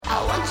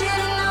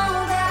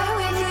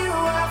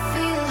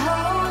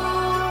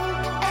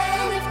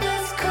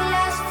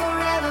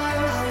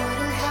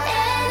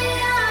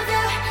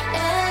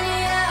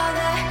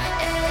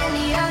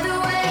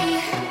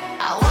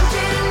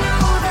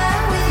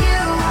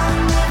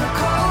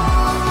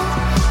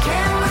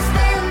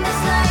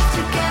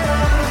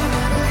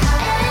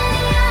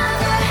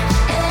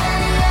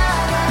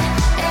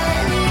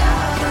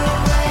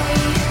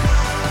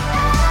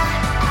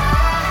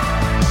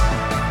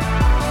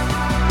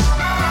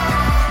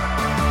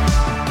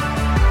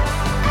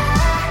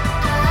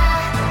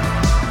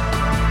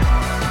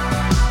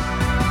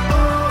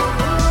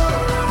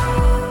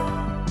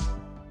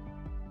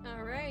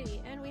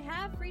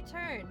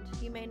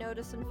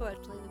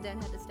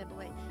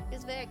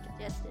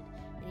congested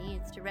and he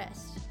needs to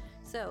rest.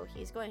 So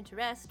he's going to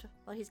rest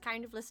while he's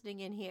kind of listening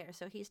in here.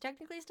 So he's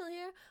technically still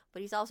here,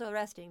 but he's also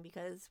resting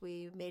because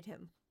we made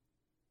him.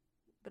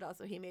 But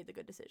also he made the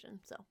good decision.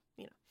 So,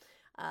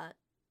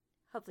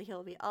 hopefully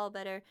he'll be all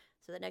better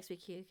so that next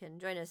week he can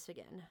join us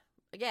again.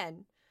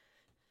 Again,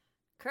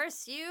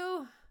 curse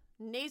you,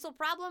 nasal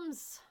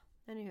problems,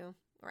 anywho,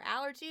 or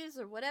allergies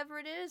or whatever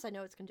it is. I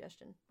know it's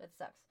congestion. That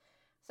sucks.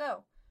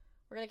 So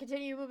we're going to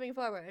continue moving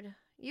forward.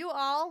 You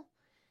all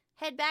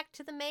head back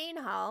to the main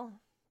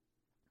hall.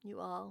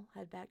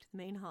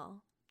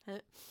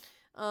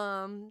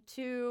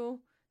 To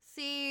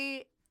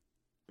see,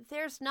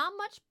 there's not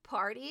much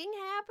partying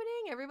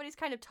happening. Everybody's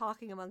kind of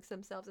talking amongst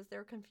themselves as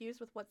they're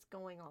confused with what's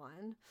going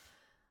on.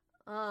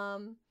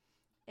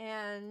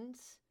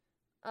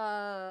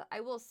 I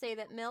will say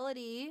that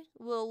Melody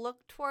will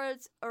look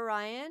towards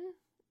Orion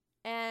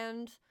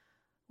and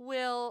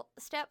will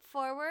step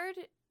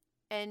forward,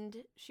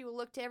 and she will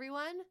look to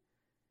everyone,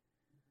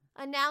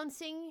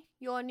 announcing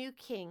your new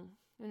king.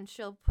 And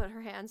she'll put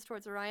her hands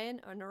towards Orion,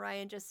 and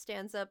Orion just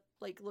stands up,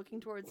 like, looking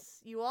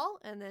towards you all,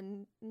 and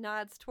then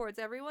nods towards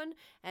everyone,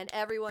 and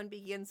everyone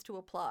begins to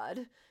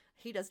applaud.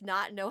 He does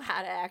not know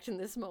how to act in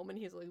this moment.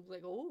 He's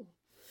like oh,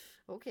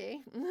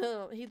 okay.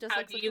 He just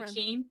how do you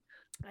king?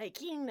 I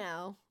king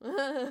now.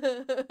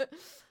 And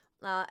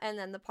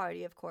then the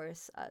party, of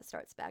course,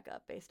 starts back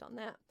up based on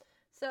that.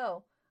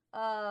 So,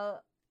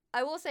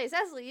 I will say,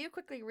 Cecily, you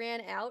quickly ran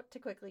out to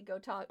quickly go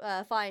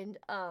find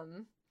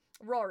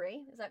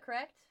Rory. Is that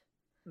correct?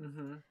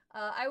 Mm-hmm.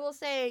 I will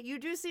say, you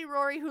do see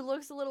Rory, who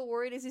looks a little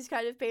worried as he's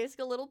kind of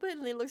pacing a little bit,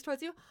 and he looks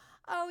towards you.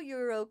 Oh,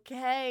 you're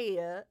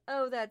okay.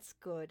 Oh, that's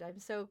good. I'm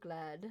so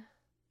glad.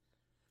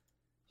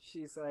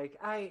 She's like,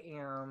 I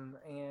am,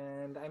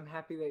 and I'm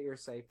happy that you're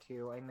safe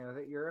too. I know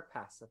that you're a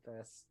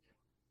pacifist.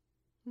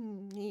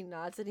 He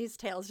nods, and his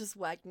tail's just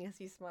wagging as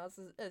he smiles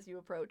as you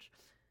approach.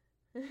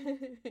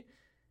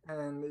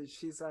 And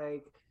she's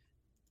like,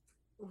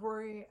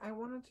 Rory, I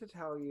wanted to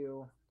tell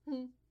you,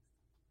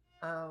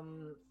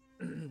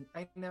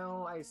 I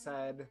know I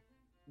said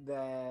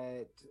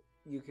that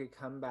you could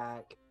come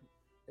back,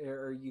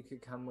 or you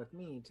could come with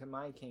me to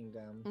my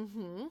kingdom.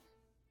 Mm-hmm.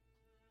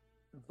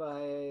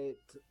 But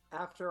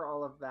after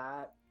all of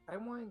that, I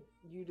want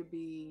you to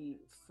be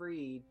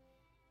free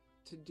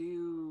to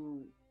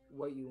do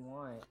what you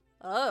want.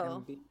 Oh.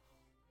 And be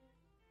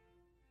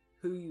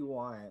who you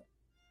want.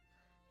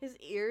 His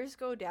ears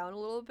go down a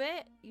little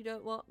bit. You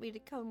don't want me to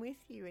come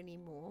with you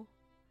anymore.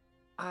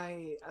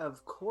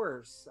 Of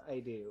course I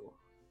do.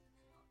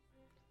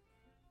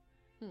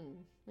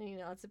 He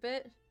nods a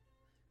bit.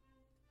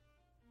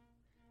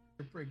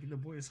 You're breaking the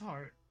boy's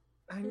heart.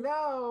 I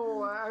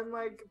know. I'm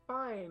like,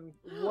 fine.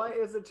 What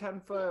is a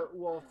 10-foot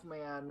wolf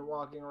man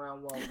walking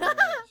around Wilbranch?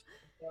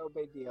 No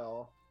big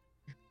deal.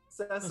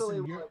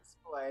 Cecily will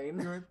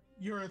explain.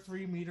 You're a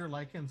 3-meter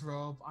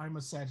lycanthrope. I'm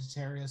a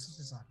Sagittarius. It's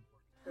just not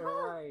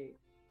Right.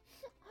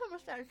 I'm a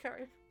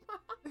Sagittarius.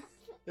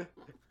 I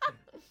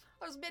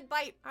was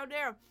mid-bite. How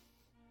dare.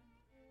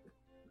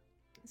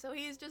 So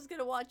he's just going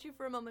to watch you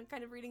for a moment,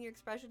 kind of reading your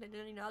expression, and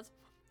then he nods.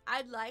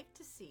 I'd like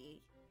to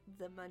see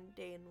the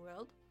mundane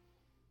world.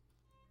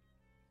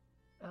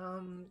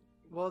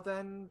 Well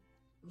then,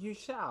 you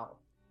shall.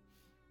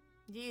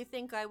 Do you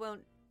think I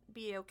won't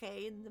be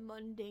okay in the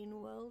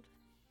mundane world?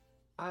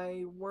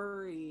 I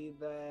worry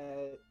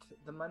that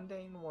the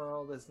mundane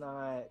world is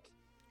not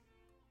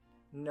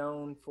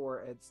known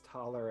for its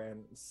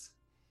tolerance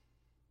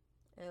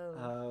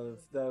of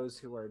those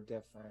who are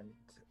different.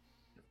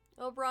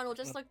 Oberon will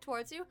just look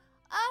towards you.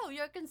 Oh,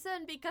 you're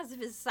concerned because of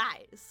his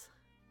size.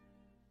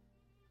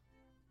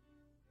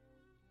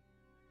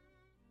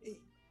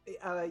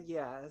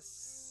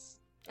 Yes.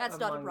 That's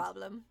not a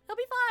problem. He'll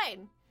be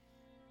fine.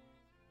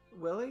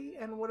 Willie,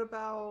 and what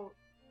about,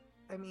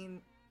 I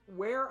mean,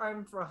 where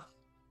I'm from,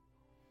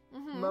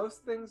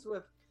 most things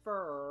with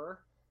fur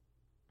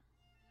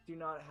do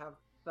not have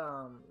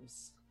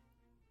thumbs.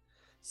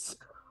 So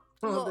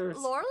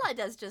Lorelai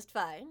does just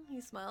fine.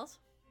 He smiles.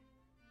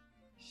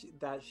 She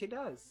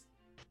does.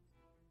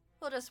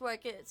 We'll just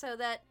work it so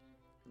that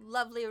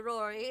lovely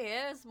Rory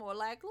here is more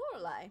like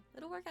Lorelai.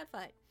 It'll work out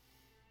fine.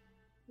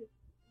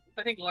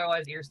 I think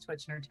Lorelai's ears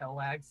twitch and her tail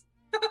wags.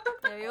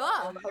 There you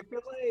are.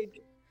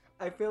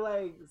 I feel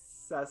like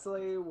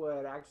Cecily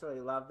would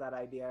actually love that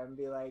idea and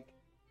be like,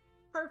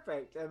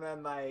 perfect. And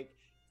then like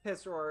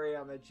kiss Rory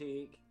on the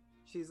cheek.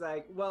 She's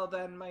like, well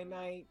then, my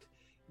knight,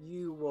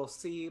 you will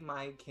see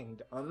my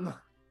kingdom.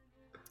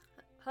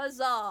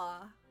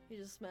 Huzzah! He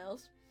just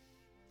smiles.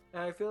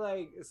 And I feel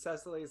like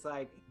Cecily's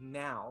like,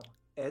 now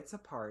it's a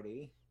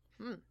party,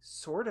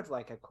 sort of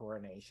like a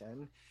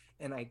coronation,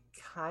 and I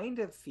kind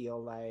of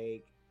feel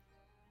like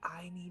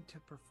I need to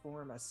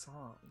perform a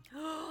song.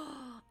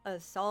 A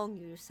song,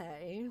 you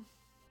say?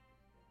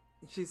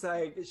 She's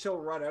like,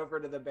 she'll run over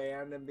to the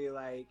band and be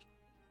like,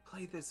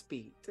 play this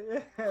beat.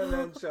 And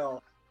then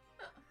she'll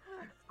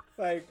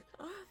like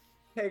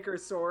take her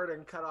sword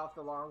and cut off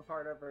the long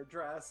part of her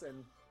dress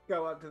and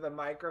go up to the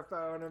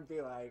microphone and be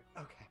like,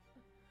 okay.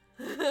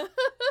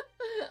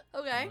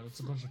 Okay. It's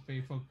a bunch of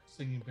fey folk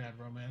singing bad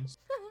romance.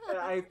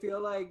 I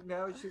feel like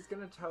no, she's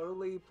gonna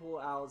totally pull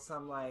out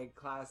some like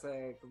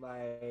classic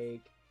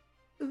like.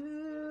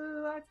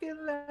 Ooh, I feel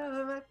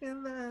love, I feel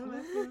love,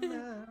 I feel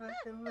love, I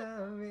feel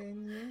love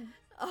in you.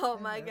 Oh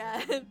my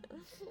god.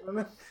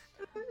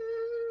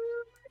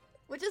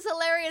 Which is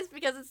hilarious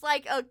because it's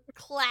like a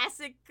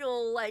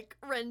classical like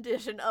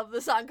rendition of the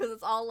song because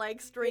it's all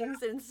like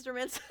strings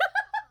instruments.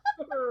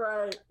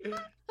 Right.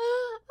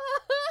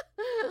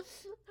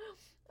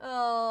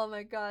 Oh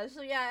my gosh.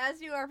 So yeah,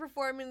 as you are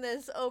performing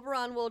this,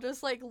 Oberon will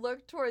just like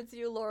look towards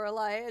you,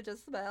 Lorelai, and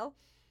just smile.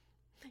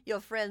 Your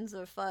friends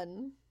are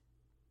fun.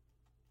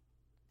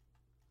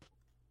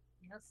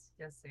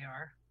 Yes, they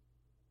are.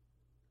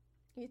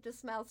 He just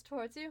smiles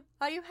towards you.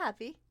 Are you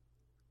happy?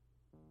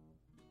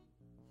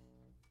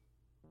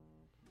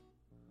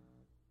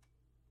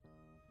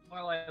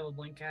 Lorelai will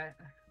blink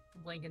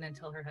and then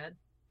tilt her head.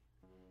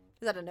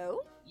 Is that a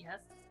no? Yes.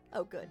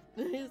 Oh, good.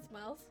 He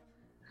smiles.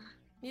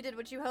 You did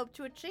what you hoped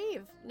to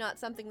achieve, not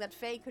something that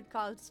Faye could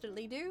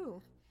constantly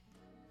do.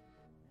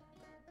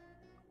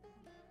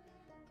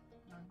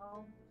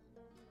 Well,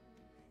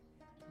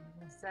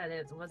 like I said,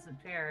 it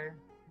wasn't fair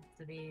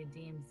to be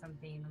deemed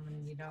something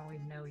when you don't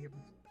even know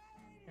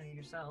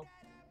yourself.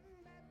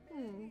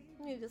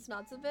 He just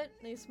nods a bit,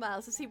 and he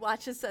smiles as he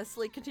watches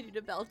Cecily continue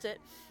to belt it,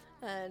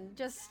 and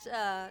just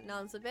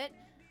nods a bit.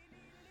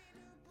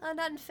 An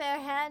unfair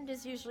hand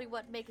is usually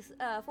what makes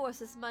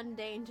forces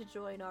mundane to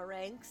join our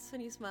ranks,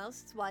 and he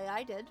smiles. It's why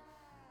I did.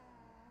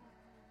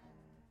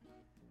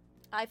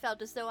 I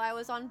felt as though I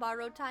was on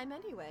borrowed time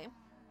anyway.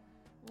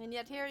 And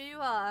yet here you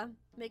are,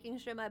 making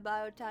sure my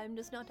borrowed time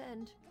does not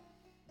end.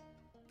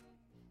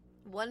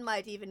 One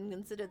might even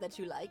consider that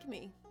you like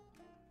me.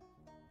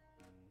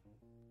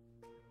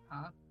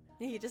 Huh?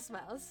 He just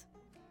smiles.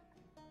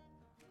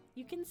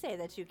 You can say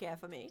that you care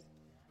for me.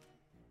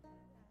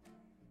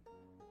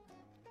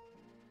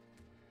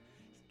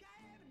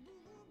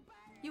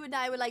 You and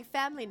I were like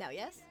family now,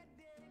 yes?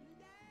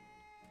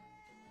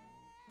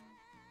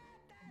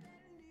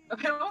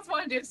 I almost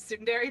want to do a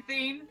secondary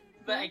theme,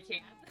 but I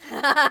can't.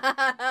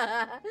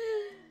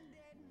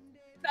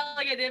 It's not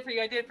like I did for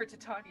you, I did for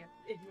Titania.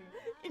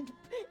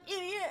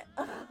 Idiot!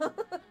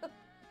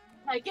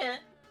 I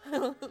can't.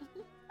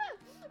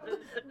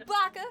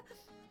 Baka!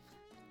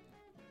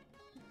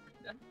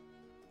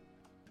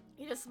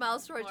 He just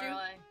smiles towards you.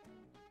 Lorelai.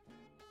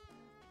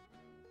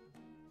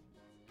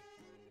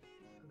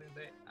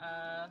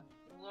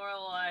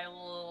 Lorelai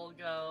will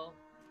go.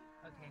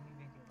 Okay,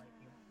 maybe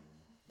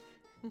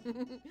I do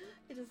like you.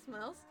 He just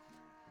smiles.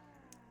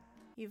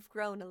 You've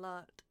grown a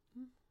lot.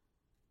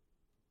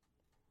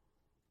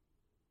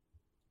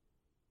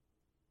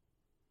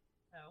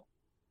 No.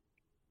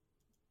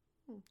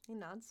 He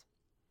nods.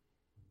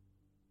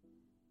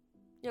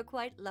 You're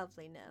quite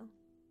lovely now.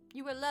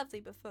 You were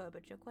lovely before,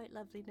 but you're quite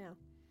lovely now.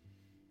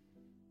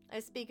 I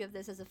speak of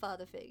this as a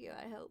father figure,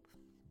 I hope.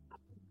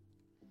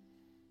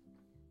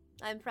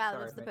 I'm proud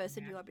Sorry, of the my-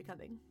 person you are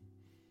becoming.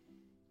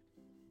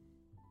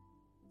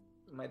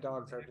 My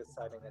dogs are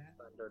deciding it's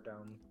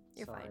Thunderdome.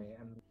 You're Sorry, fine.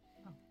 I'm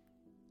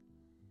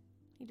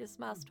He just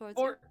smiles towards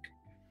you. Orc.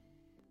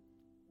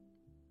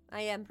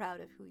 I am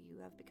proud of who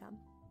you have become.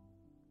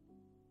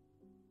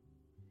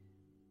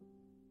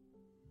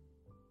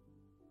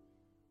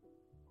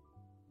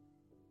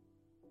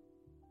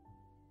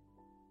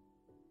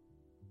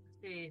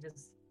 She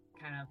just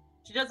kind of.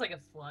 She does like a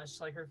flush,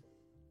 like her.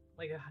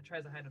 Like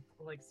tries to hide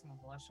a like small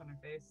blush on her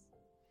face.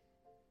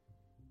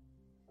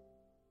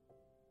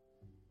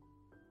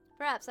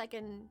 Perhaps I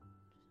can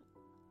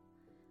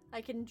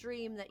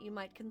dream that you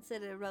might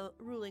consider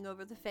ruling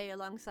over the Fae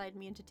alongside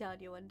me in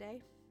Titania one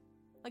day.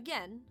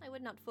 Again, I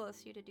would not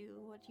force you to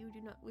do what you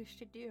do not wish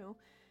to do.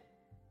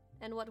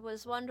 And what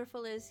was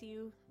wonderful is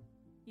you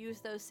use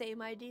those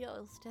same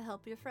ideals to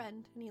help your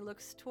friend. And he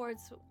looks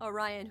towards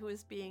Orion, who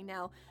is being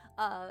now,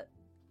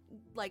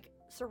 like,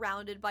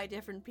 surrounded by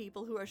different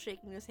people who are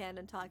shaking his hand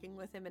and talking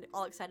with him, and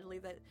all excitedly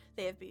that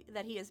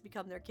that he has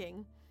become their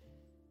king.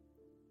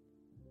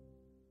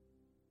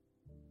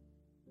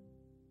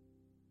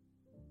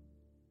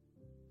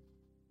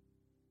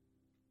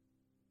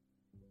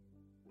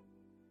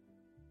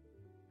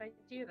 If I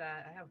do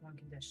that, I have one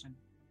condition.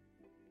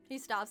 He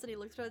stops and he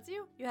looks towards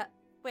you.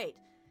 Wait,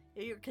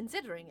 you're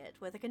considering it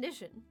with a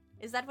condition.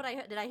 Is that what I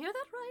heard? Did I hear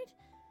that right?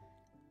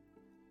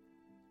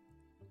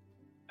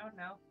 Oh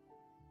no.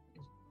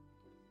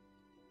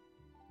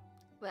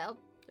 Well,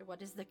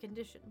 what is the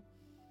condition?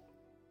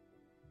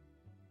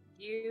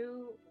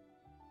 There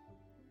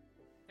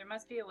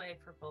must be a way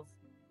for both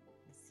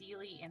the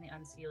Seelie and the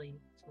Unseelie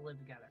to live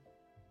together.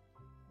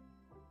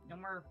 No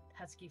more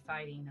pesky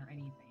fighting or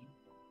anything.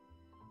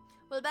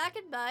 Well, back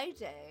in my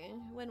day,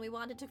 when we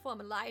wanted to form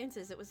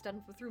alliances, it was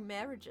done through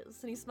marriages,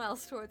 and he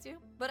smiles towards you.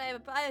 But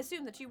I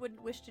assume that you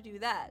wouldn't wish to do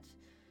that,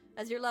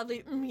 as your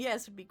lovely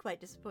yes would be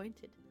quite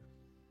disappointed.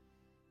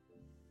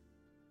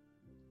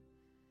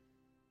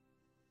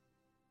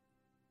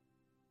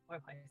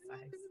 Lorelai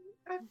sighs.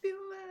 I feel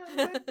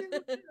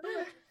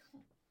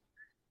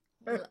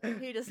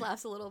love. He just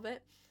laughs a little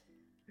bit.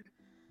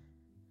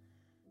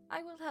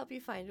 I will help you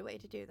find a way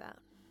to do that.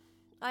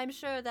 I'm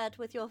sure that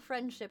with your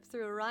friendship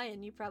through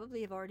Orion, you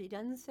probably have already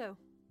done so.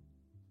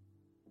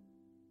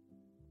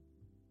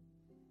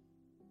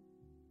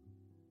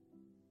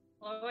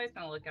 Well, I'm always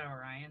gonna look at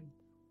Orion.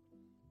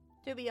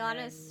 To be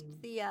honest,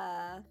 And-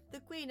 the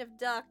Queen of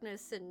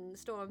Darkness and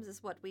Storms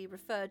is what we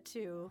refer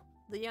to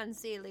the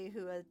Unseelie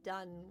who had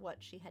done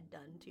what she had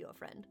done to your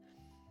friend.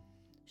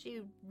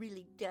 She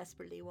really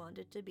desperately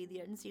wanted to be the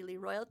Unseelie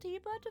royalty,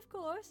 but of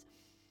course,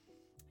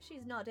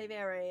 she's not a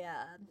very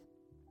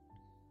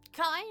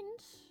kind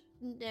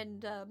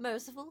and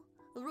merciful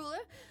ruler,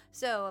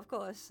 so of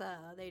course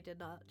they did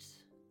not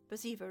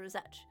perceive her as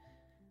such.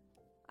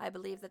 I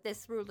believe that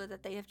this ruler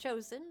that they have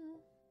chosen,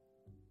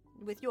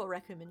 with your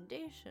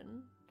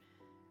recommendation,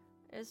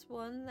 is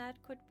one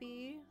that could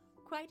be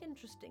quite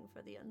interesting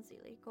for the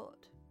Unseelie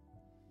court.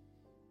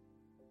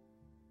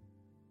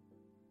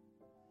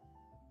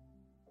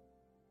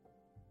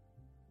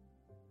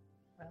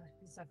 Well,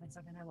 it's definitely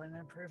something I wouldn't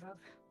approve of.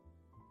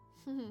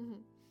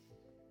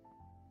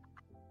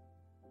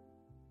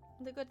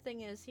 The good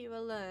thing is he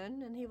will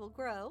learn and he will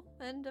grow,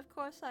 and of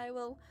course I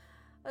will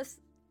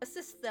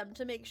assist them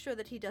to make sure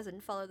that he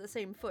doesn't follow the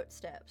same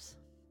footsteps.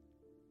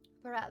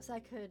 Perhaps I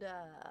could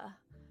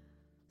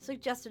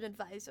suggest an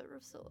advisor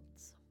of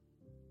sorts.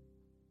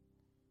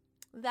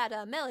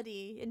 That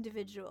Melody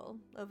individual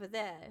over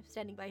there,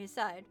 standing by his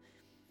side,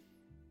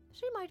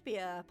 she might be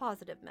a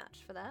positive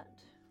match for that.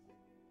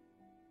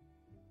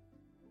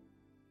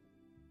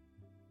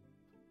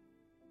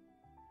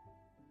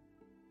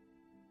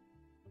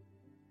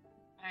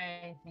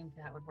 I think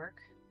that would work.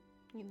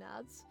 He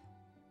nods.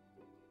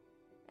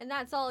 And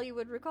that's all you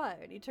would require.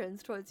 And he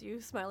turns towards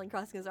you, smiling,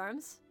 crossing his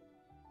arms.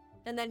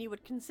 And then you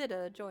would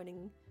consider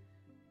joining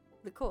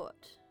the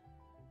court.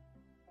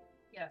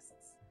 Yes.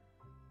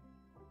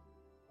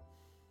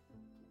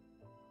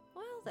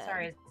 Well then.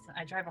 Sorry,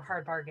 I drive a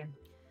hard bargain.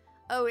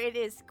 Oh, it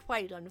is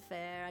quite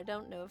unfair. I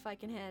don't know if I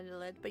can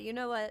handle it. But you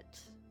know what?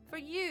 For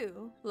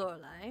you,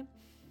 Lorelei,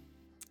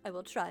 I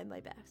will try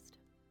my best.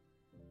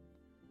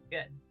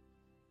 Good.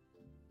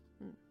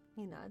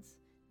 He nods.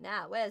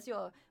 Now, where's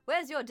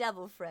your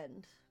devil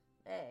friend?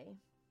 Hey,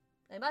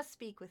 I must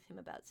speak with him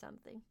about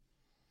something.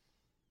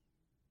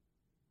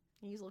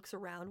 He looks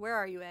around. Where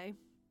are you, eh?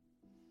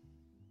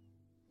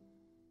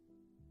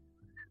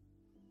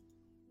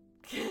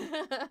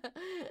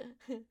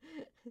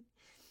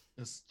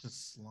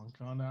 Just slunk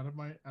on out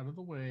of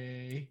the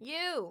way.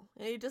 You!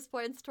 And he just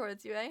points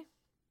towards you, eh?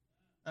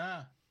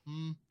 Ah,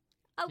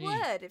 I Me.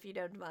 would, if you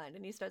don't mind.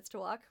 And he starts to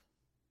walk.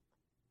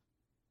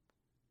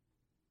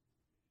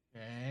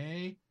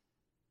 okay.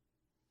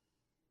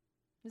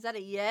 Is that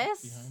a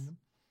yes? Behind him.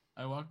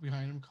 I walk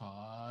behind him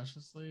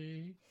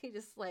cautiously. He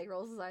just, like,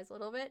 rolls his eyes a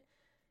little bit.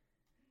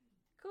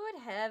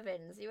 Good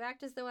heavens, you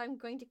act as though I'm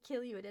going to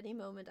kill you at any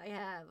moment I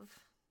have.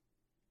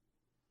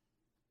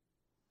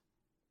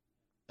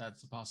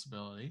 That's a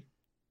possibility.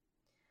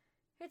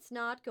 It's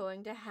not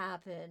going to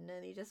happen.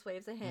 And he just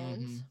waves a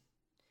hand. Mhm.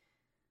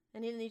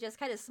 And then he just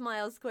kind of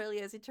smiles squarely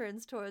as he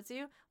turns towards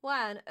you.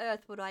 Why on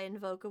earth would I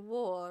invoke a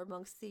war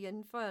amongst the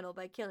Infernal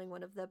by killing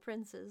one of their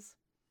princes?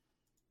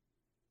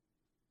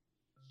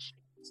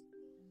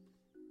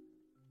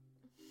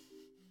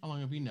 How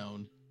long have you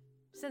known?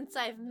 Since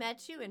I've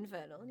met you,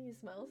 Infernal. And he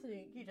smiles and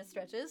he just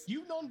stretches.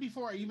 You've known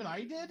before even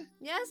I did?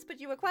 Yes, but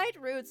you were quite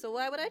rude, so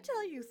why would I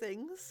tell you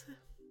things?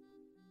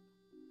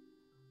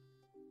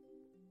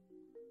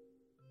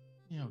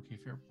 Yeah, okay,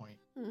 fair point.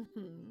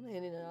 Mm-hmm.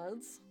 And he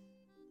nods.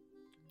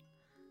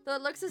 Though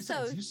it looks as though...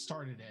 Besides, you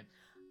started it.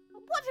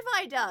 What have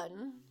I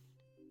done?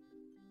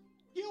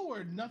 You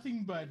were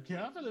nothing but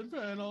careful,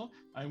 Infernal.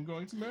 I'm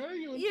going to murder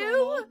you, You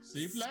Infernal.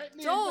 Sleep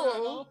lightly, stole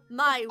Infernal.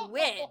 my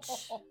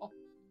witch.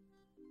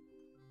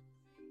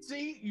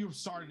 See, you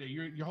started it.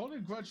 You're holding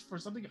a grudge for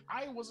something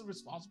I wasn't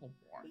responsible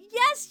for.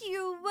 Yes,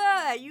 you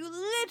were. You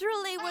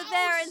literally were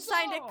there and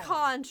signed a so?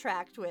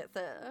 contract with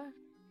her.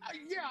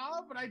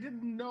 Yeah, but I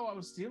didn't know I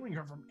was stealing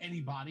her from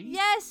anybody.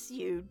 Yes,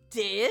 you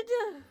did.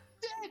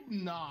 Did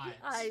not.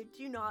 I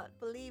do not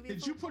believe you.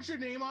 Did you put your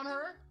name on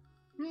her?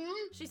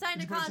 She signed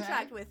Did a you put a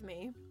contract tag? with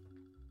me.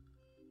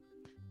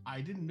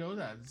 I didn't know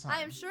that at the time.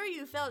 I am sure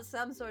you felt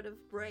some sort of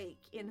break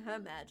in her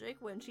magic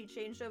when she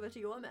changed over to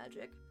your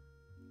magic.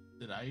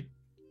 Did I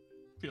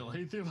feel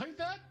anything like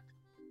that?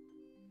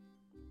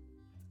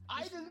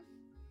 I didn't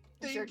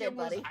think Sure it did,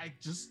 was. buddy. I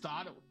just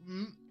thought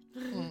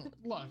it.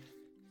 Look,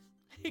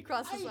 He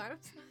crossed his I-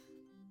 arms.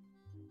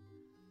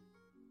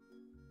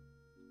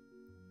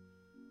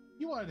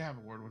 you wanted to have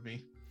a word with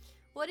me.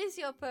 What is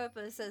your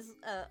purpose as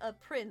a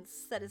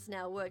prince that is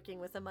now working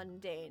with a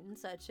mundane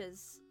such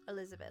as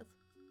Elizabeth?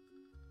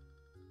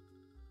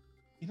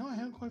 You know, I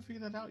haven't quite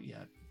figured that out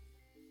yet.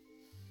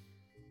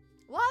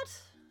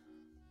 What?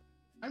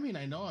 I mean,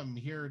 I know I'm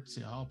here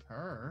to help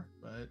her,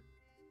 but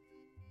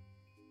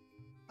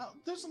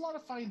there's a lot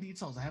of fine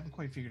details I haven't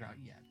quite figured out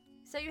yet.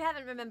 So you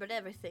haven't remembered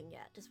everything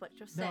yet, is what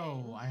you're saying?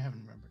 No, I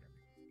haven't remembered everything.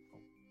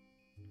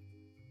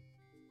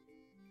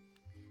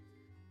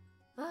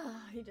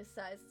 Ah, he just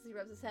sighs as he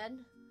rubs his head.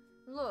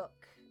 Look,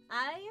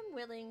 I am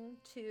willing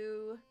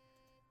to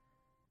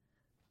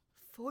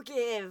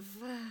forgive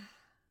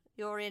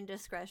your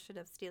indiscretion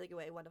of stealing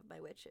away one of my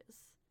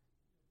witches.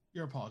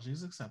 Your apology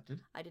is accepted.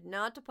 I did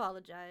not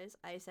apologize.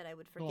 I said I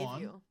would Go forgive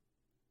on. you.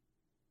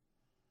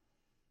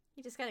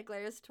 He just kind of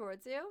glares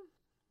towards you.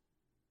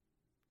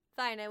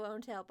 Fine, I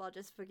won't help. I'll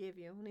just forgive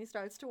you. And he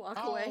starts to walk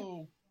away.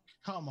 Oh,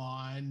 come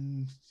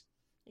on,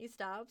 He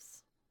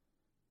stops.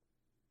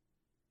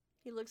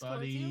 He looks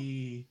towards you.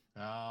 buddy.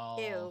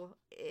 Oh.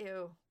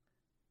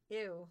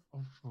 Ew.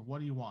 Oh, what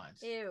do you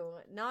want? Ew.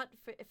 Not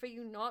for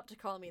you not to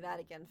call me that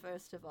again,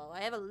 first of all.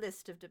 I have a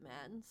list of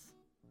demands.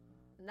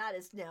 And that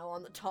is now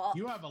on the top.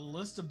 You have a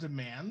list of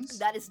demands?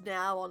 That is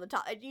now on the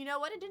top. And you know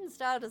what? It didn't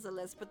start as a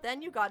list, but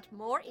then you got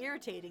more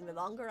irritating the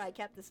longer I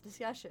kept this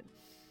discussion.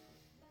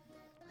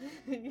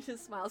 He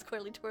just smiles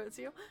coyly towards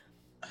you.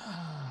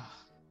 All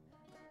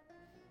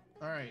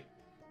right.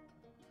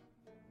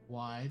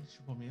 Why did you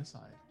pull me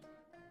aside?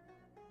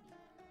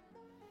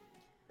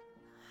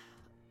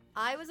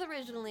 I was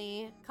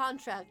originally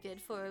contracted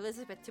for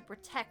Elizabeth to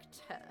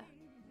protect her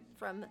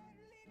from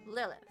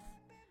Lilith.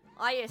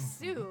 I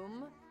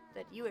assume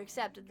that you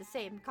accepted the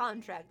same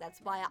contract. That's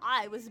why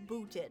I was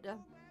booted,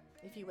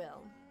 if you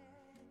will.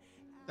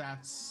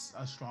 That's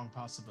a strong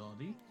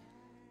possibility.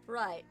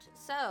 Right.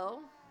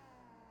 So,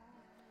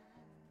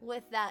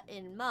 with that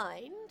in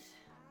mind,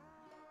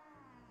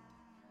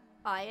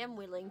 I am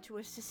willing to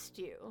assist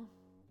you.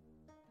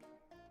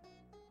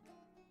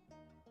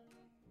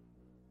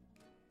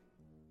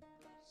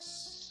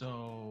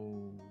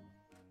 So,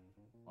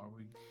 are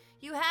we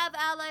You have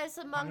allies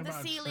among talking the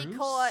about Sealy truce?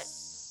 Court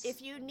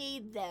if you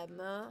need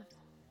them.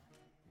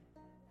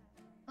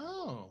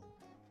 Oh.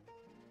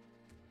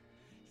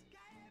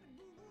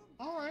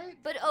 All right.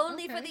 But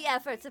only for Okay. the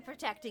efforts of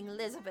protecting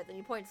Elizabeth, and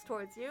he points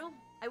towards you.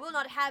 I will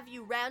not have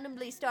you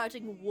randomly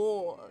starting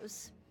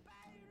wars.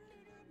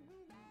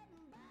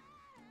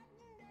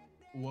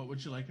 What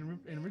would you like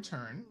in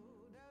return?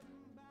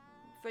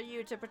 For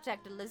you to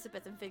protect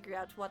Elizabeth and figure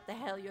out what the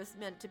hell you're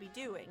meant to be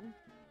doing.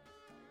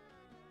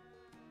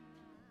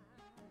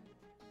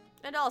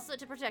 And also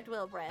to protect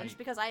Wilbranch,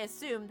 because I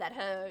assume that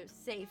her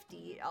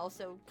safety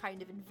also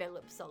kind of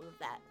envelops all of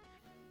that.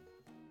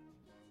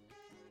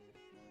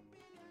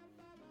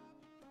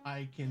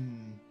 I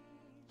can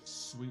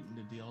sweeten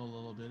the deal a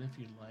little bit if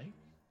you'd like.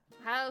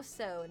 How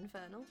so,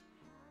 Infernal?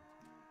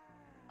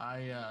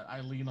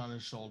 I lean on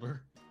his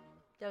shoulder.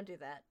 Don't do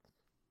that.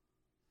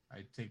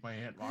 I take my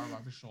arm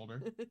off his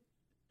shoulder.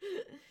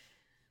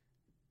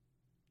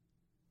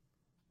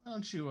 Why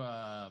don't you,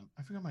 I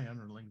forgot my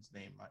underling's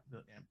name.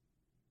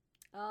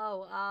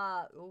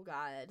 Oh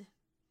God.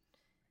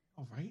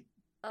 Oh, right?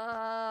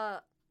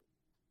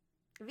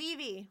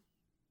 Vivi.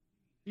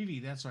 Vivi,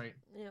 that's right.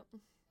 Yep.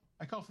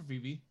 I call for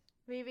Vivi.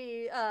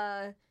 Vivi,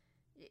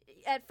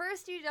 at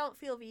first you don't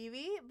feel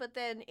Vivi, but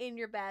then in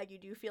your bag you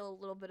do feel a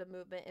little bit of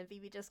movement, and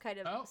Vivi just kind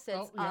of sits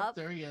Yep, up,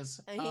 there he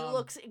is. and he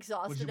looks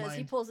exhausted as he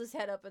mind- pulls his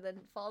head up and then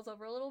falls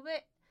over a little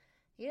bit.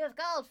 You have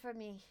called for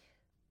me.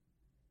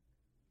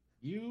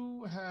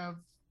 You have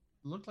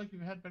looked like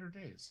you've had better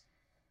days.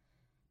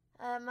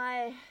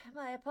 My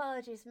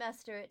apologies,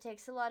 Master. It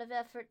takes a lot of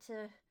effort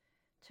to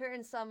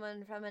turn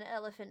someone from an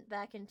elephant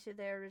back into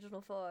their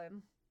original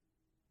form.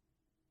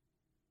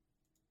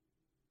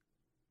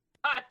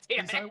 God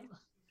damn it.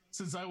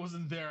 Since I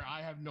wasn't there,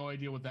 I have no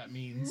idea what that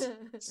means.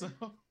 So,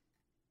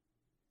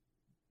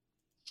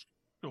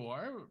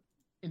 sure,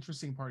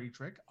 interesting party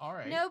trick. All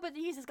right. No, but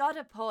he's got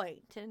a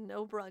point, and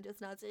Oberon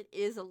just nods. It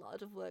is a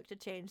lot of work to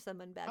change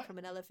someone back from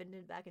an elephant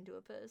and back into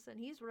a person.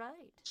 He's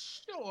right.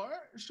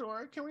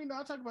 Sure. Can we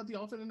not talk about the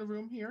elephant in the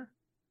room here?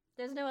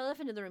 There's no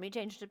elephant in the room. He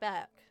changed it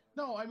back.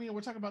 No, I mean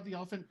we're talking about the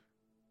elephant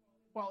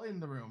while in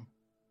the room.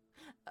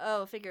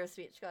 Oh, figure of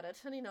speech. Got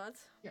it. And he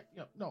nods. Yeah.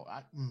 No,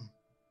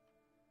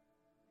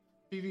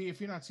 Vivi,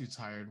 if you're not too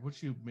tired, would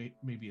you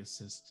maybe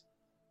assist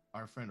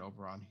our friend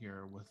Oberon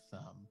here with,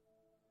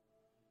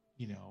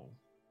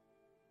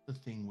 the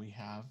thing we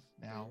have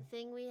now? The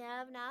thing we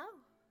have now?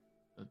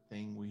 The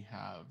thing we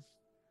have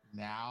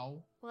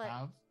now? What?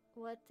 Have?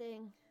 What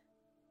thing?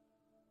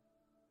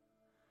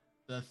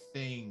 The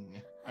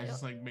thing. I I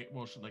just make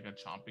motion like a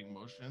chomping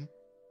motion.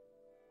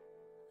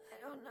 I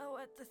don't know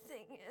what the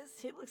thing is.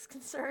 He looks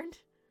concerned.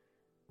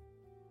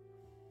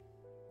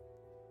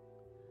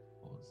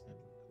 Pull his head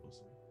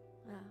closer.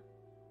 Yeah.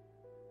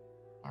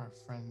 Our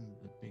friend,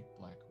 the big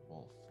black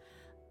wolf.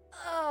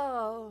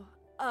 Oh,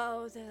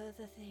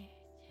 the thing.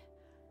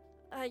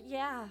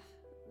 Yeah.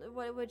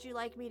 What would you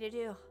like me to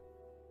do?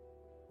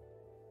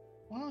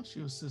 Why don't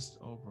you assist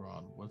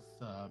Oberon with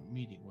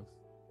meeting with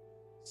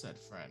said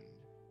friend?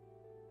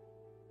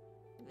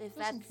 If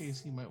Just in that's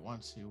case he might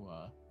want to,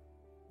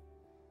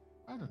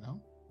 I don't know,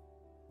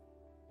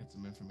 get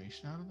some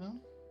information out of them,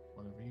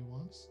 whatever he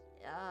wants.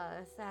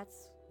 if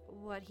that's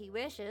what he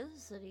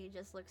wishes, and he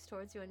just looks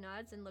towards you and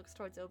nods and looks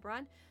towards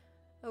Oberon.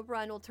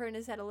 Oberon will turn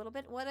his head a little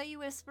bit. What are you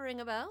whispering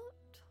about?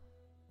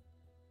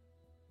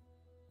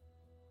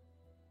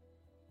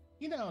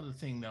 You know, the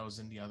thing that was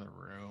in the other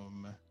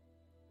room,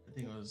 I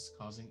think it was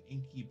causing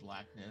inky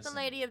blackness. The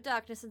Lady of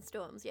Darkness and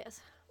Storms,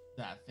 yes.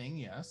 That thing,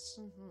 yes.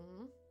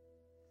 Mm-hmm.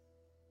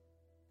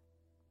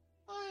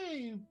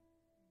 I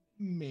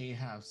may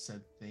have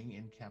said thing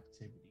in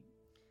captivity.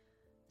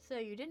 So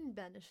you didn't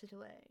banish it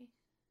away.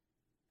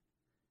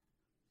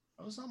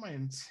 That was not my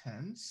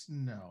intent,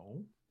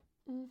 no.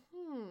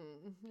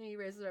 Mm-hmm. He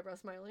raises his eyebrow,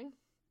 smiling.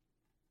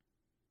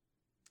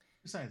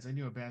 Besides, I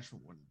knew a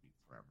banishment wouldn't be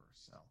forever,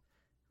 so.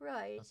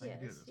 Right, That's how you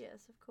do yes, this.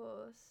 yes, of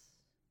course.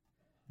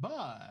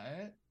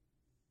 But,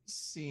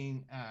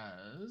 seeing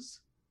as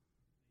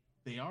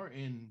they are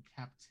in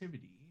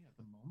captivity at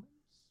the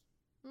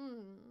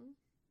moment,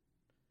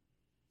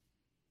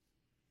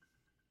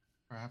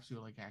 perhaps you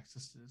would like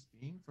access to this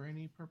being for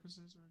any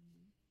purposes or any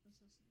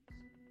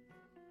necessities?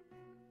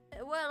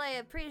 Well, I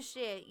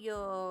appreciate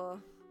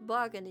your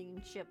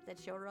bargaining chip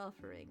that you're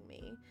offering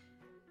me.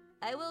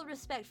 I will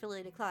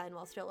respectfully decline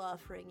while still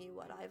offering you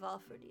what I've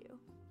offered you.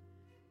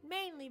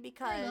 Mainly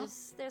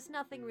because there's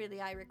nothing really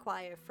I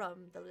require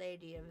from the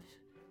Lady of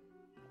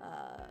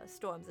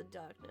Storms and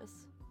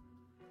Darkness.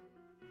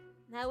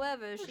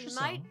 However, she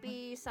might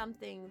be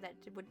something that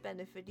would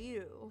benefit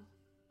you.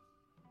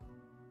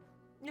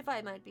 If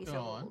I might be so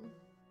bold.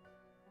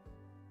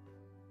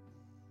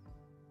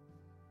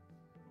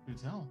 Do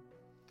tell.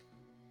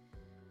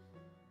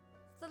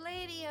 The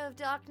Lady of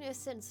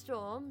Darkness and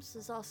Storms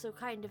is also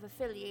kind of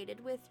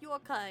affiliated with your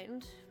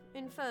kind,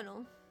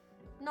 Infernal.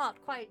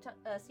 Not quite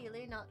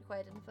Seelie, not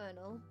quite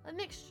Infernal. A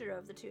mixture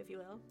of the two, if you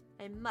will.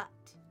 A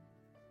mutt.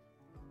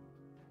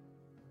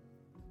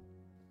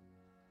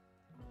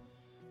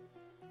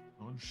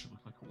 Oh, she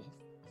looked like a wolf.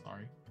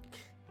 Sorry.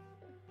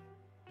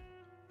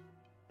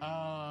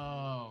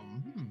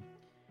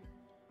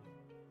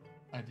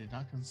 I did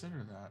not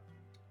consider that.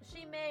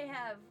 She may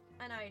have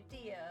an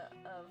idea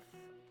of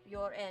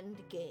your end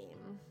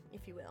game,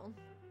 if you will.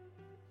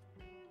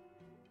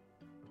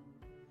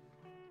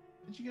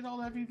 Did you get all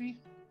that, Vivi?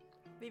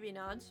 Vivi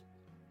nods.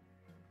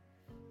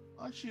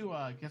 Why don't you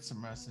get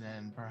some rest and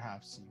then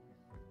perhaps you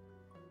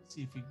can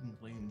see if you can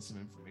glean some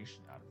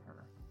information out of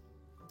her.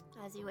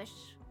 As you wish.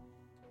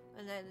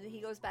 And then he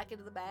goes back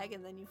into the bag,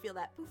 and then you feel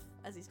that poof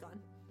as he's gone.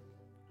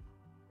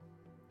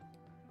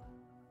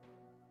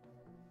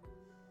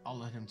 I'll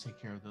let him take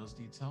care of those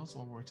details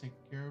while we're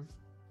taking care of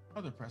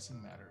other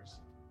pressing matters.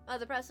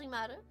 Other pressing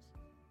matters?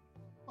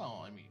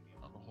 Well, I mean,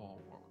 you know, the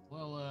whole war with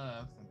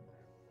Lilith and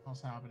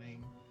what's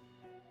happening.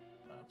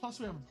 Plus,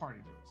 we have a party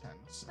to attend.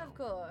 So of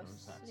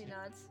course. He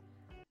nods.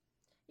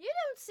 You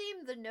don't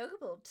seem the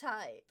noble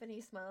type. And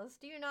he smiles.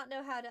 Do you not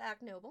know how to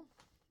act noble?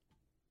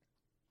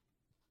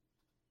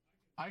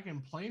 I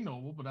can play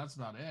noble, but that's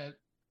about it.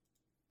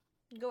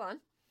 Go on.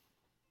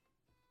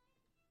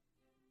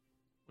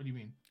 What do you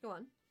mean? Go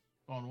on.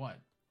 Go on what?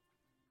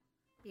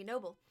 Be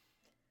noble.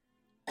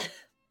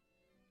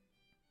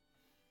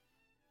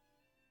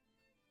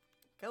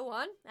 Go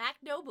on. Act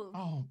noble.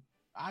 Oh,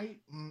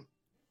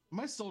 am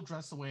I still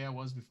dressed the way I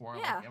was before?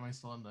 Yeah. Like, am I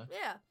still in the...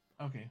 Yeah.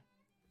 Okay.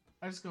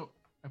 I just go...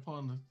 I pull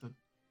on the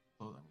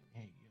I mean,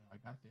 hey, you know, I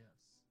got this.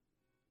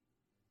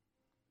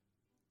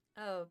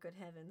 Oh, good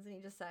heavens. And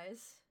he just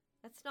sighs.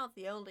 That's not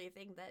the only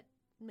thing that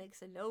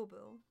makes a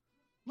noble.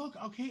 Look,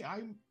 okay,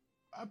 I'm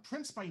a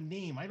prince by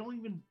name. I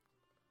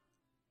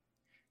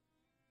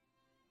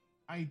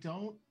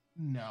don't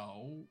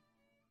know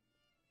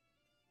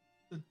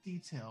the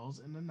details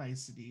and the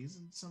niceties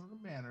and some of the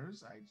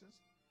manners. I just...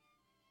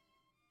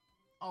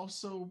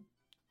 Also,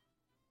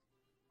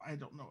 I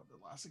don't know the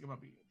last thing about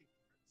being a demon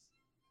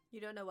prince.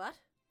 You don't know what?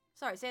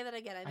 Sorry, say that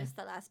again. I missed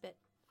the last bit.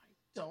 I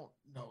don't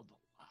know the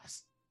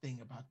last thing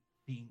about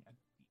being a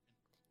demon.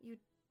 You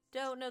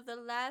don't know the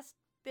last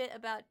bit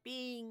about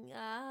being,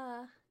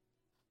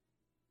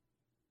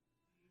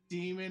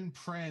 Demon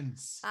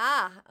prince.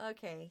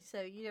 Okay.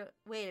 So you don't...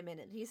 Wait a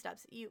minute. He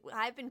stops.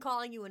 I've been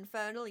calling you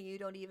Infernal, and you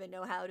don't even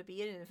know how to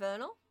be an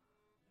Infernal?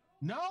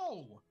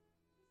 No!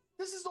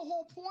 This is the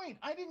whole point.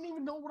 I didn't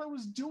even know what I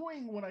was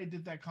doing when I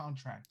did that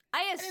contract.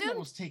 I didn't know I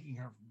was taking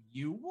her from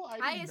you.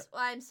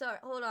 I'm sorry.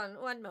 Hold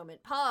on one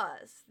moment.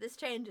 Pause. This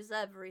changes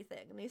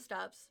everything. And he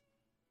stops.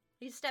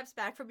 He steps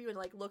back from you and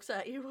like looks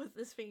at you with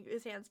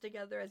his hands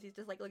together as he's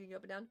just like looking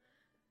up and down.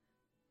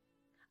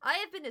 I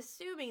have been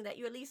assuming that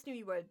you at least knew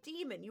you were a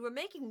demon. You were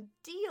making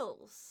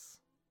deals.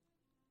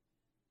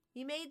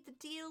 You made the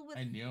deal with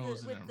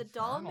the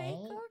doll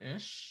maker?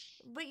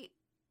 Ish. But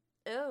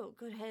oh,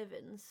 good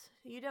heavens.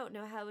 You don't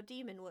know how a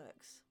demon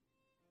works.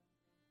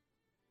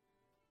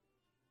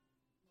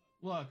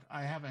 Look,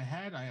 I have a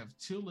head, I have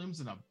 2 limbs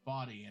and a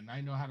body, and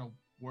I know how to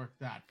work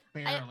that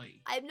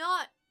fairly. I'm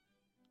not...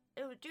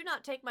 Do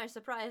not take my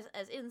surprise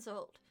as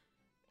insult.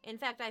 In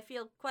fact, I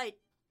feel quite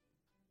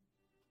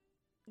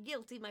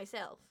guilty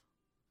myself.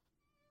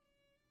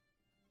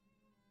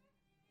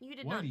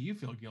 Why do you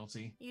feel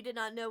guilty? You did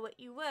not know what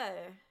you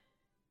were.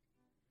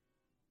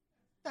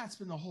 That's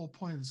been the whole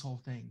point of this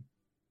whole thing.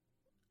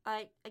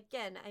 I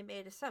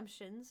made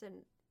assumptions,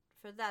 and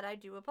for that I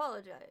do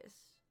apologize.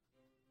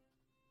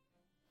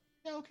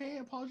 Yeah, okay,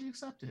 apology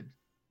accepted.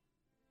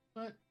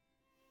 But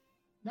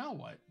now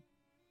what?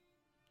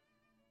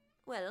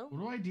 Well, What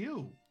do I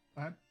do?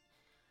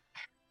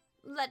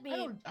 let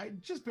me. I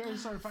just barely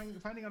started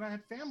finding out I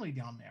had family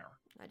down there.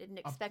 I didn't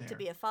Up expect to there,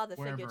 be a father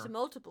figure wherever. to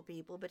multiple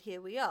people, but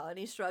here we are. And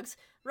he shrugs.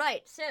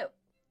 Right, so,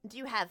 do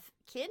you have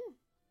kin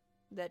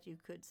that you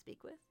could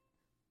speak with?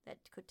 That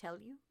could tell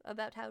you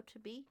about how to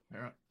be?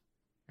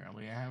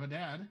 Apparently I have a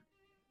dad.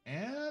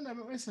 And I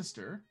met my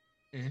sister.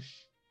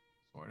 Ish.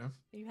 Sort of.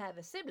 You have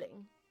a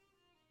sibling.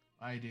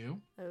 I do.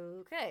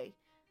 Okay.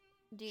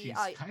 She's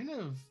I... kind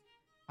of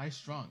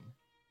high-strung.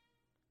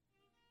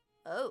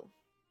 Oh.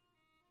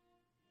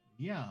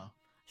 Yeah.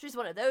 She's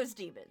one of those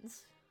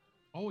demons.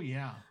 Oh,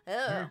 yeah.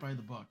 Oh. Very by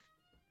the book.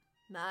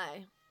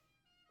 My.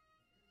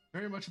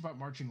 Very much about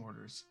marching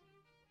orders.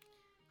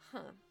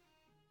 Huh.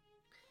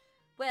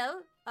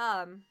 Well,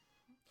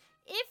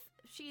 if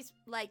she's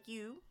like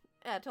you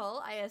at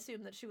all, I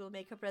assume that she will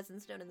make her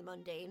presence known in the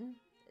mundane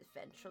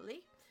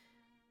eventually.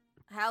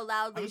 How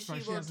loudly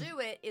she will do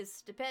it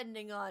is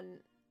depending on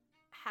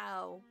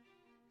how,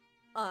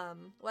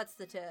 what's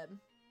the term?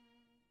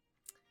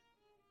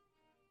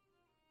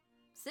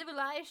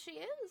 Civilized she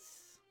is?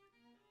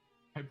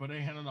 I put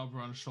a hand on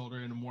Oberon's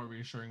shoulder in a more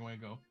reassuring way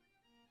and go,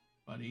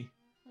 buddy,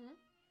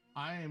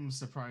 I am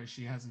surprised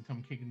she hasn't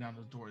come kicking down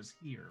the doors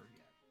here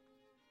yet.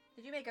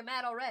 Did you make her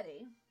mad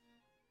already?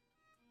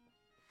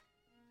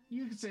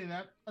 You could say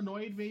that.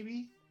 Annoyed,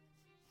 maybe?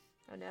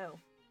 Oh, no.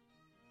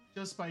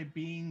 Just by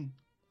being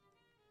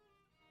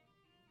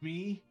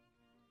me?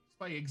 Just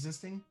by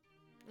existing?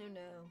 Oh,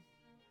 no.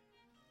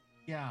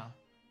 Yeah.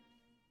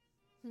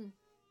 Hmm.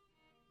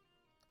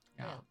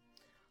 Yeah. Well.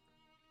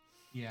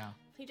 Yeah.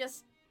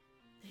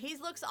 He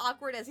looks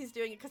awkward as he's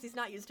doing it because he's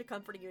not used to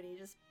comforting you, and he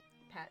just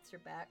pats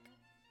your back.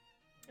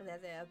 And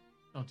there.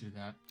 Don't do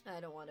that. I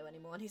don't want to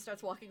anymore. And he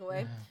starts walking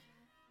away.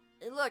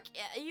 Look,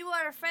 you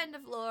are a friend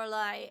of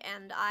Lorelei,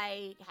 and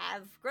I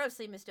have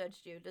grossly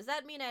misjudged you. Does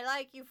that mean I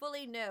like you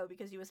fully? No,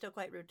 because you were still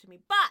quite rude to me.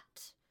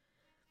 But!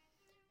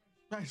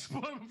 I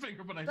split my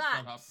finger, but I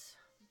shut up.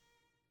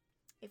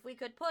 If we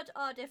could put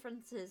our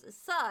differences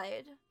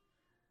aside,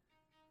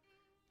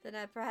 then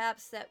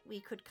perhaps that we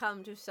could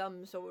come to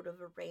some sort of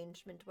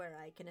arrangement where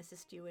I can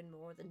assist you in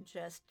more than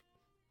just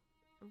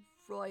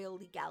royal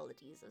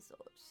legalities of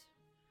sorts.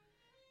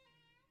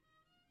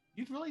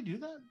 You'd really do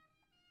that?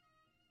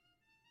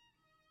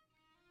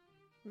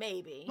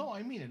 Maybe. No,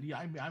 I mean it.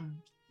 Yeah,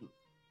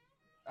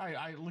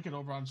 I look it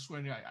over on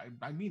screen.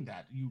 I mean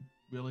that. You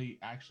really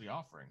actually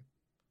offering.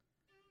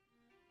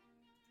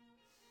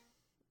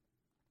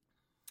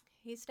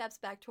 He steps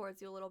back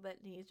towards you a little bit,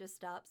 and he just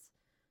stops.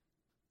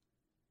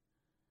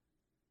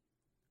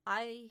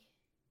 I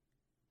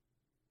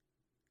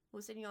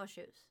was in your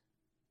shoes.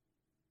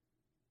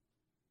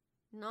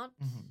 Not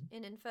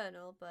in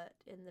Infernal, but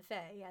in the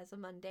Fae, as a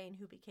mundane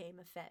who became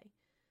a Fae.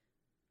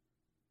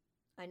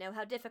 I know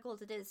how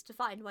difficult it is to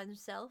find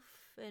oneself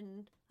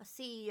in a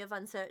sea of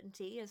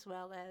uncertainty, as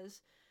well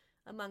as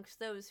amongst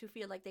those who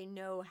feel like they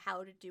know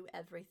how to do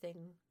everything,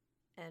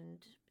 and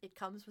it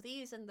comes with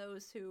ease, and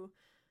those who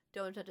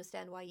don't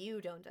understand why you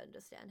don't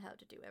understand how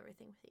to do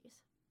everything with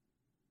ease.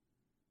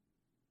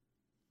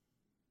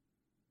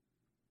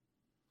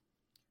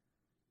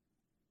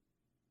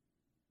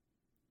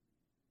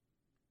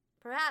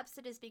 Perhaps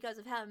it is because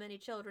of how many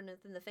children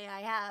within the Fae I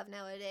have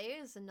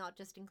nowadays, and not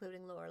just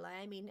including Lorelei.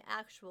 I mean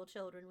actual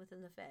children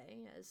within the Fae,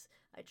 as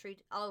I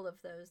treat all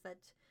of those that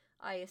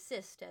I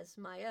assist as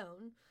my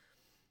own.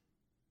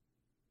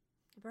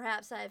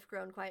 Perhaps I have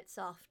grown quite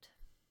soft.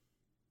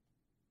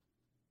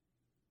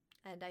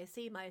 And I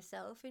see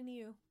myself in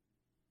you.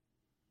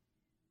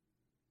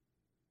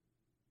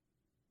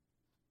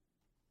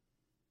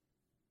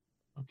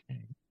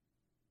 Okay.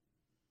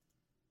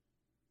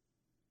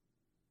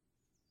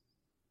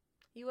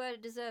 You are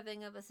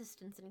deserving of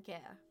assistance and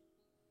care.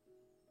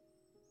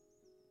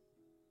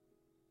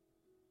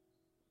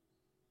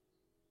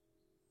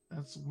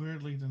 That's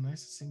weirdly the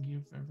nicest thing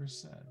you've ever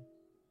said.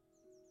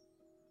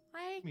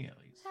 Me, at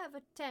least. have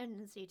a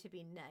tendency to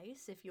be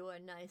nice if you are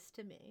nice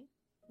to me.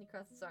 He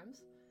crosses his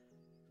arms.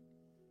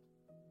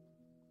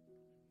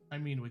 I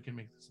mean, we can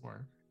make this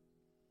work.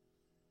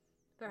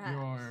 Perhaps.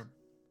 You're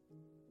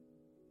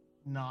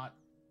not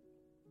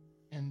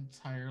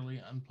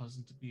entirely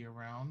unpleasant to be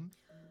around.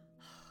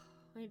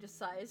 He just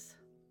sighs.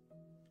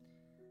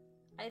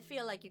 I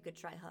feel like you could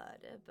try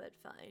harder, but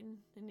fine.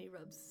 And he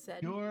rubs his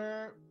head.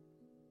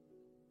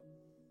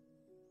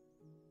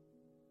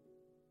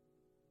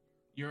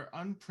 You're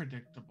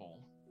unpredictable.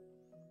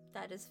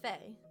 That is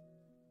Faye.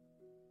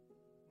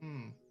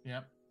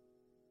 Yep.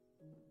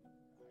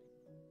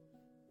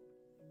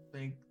 I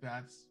think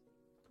that's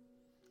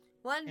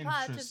one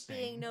part of interesting.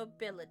 being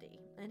nobility.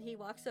 And he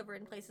walks over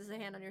and places a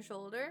hand on your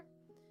shoulder.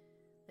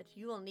 That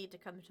you will need to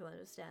come to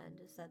understand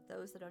is that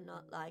those that are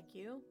not like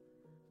you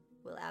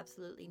will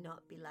absolutely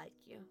not be like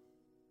you.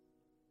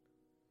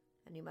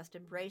 And you must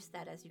embrace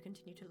that as you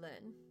continue to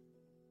learn.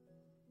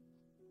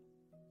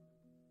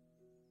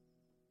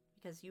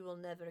 Because you will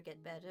never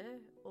get better,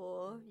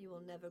 or you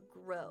will never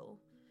grow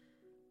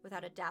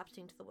without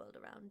adapting to the world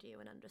around you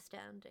and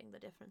understanding the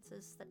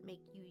differences that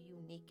make you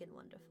unique and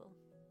wonderful.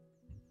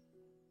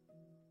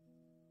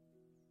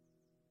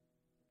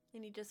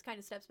 And he just kind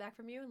of steps back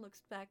from you and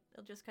looks back,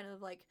 just kind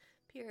of like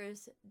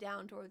peers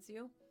down towards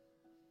you.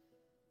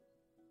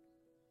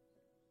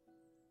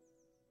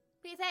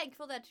 Be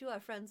thankful that you are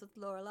friends with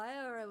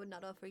Lorelei, or I would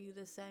not offer you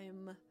the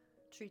same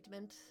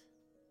treatment.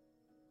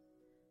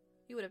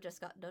 You would have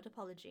just gotten an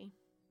apology.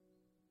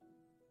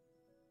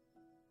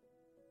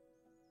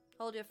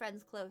 Hold your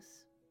friends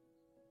close.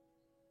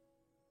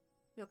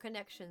 Your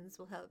connections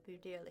will help you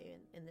dearly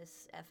in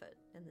this effort,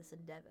 in this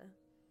endeavor.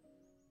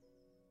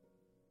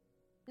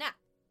 Now,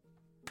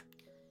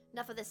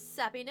 enough of this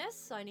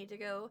sappiness. I need to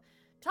go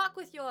talk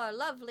with your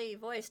lovely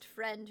voiced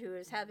friend who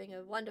is having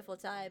a wonderful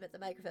time at the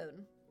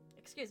microphone.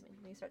 Excuse me,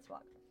 and he starts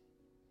walking.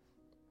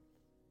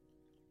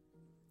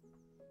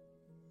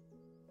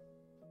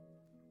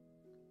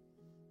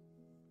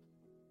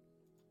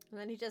 And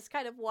then he just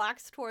kind of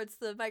walks towards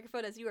the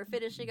microphone as you are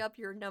finishing up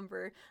your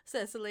number,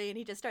 Cecily, and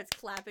he just starts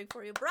clapping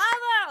for you.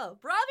 Bravo!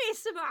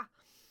 Bravissima!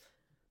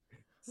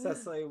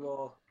 Cecily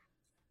will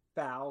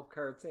bow,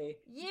 curtsy.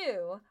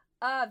 You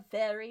are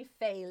very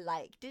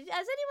Fae-like. Has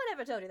anyone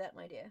ever told you that,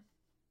 my dear?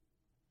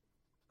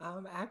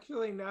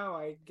 Actually, no.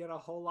 I get a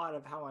whole lot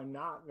of how I'm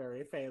not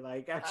very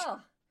Fae-like,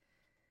 actually.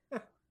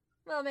 Oh.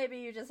 Well, maybe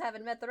you just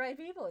haven't met the right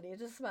people, and he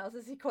just smiles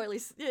as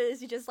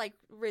he just, like,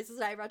 raises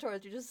an eyebrow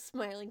towards you, just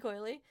smiling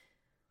coyly.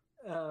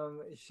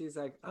 She's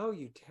like, oh,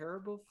 you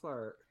terrible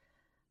flirt.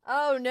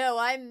 Oh, no,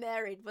 I'm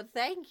married, but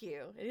thank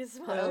you. And he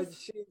smiles. And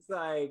she's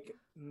like,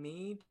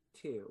 me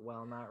too.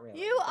 Well, not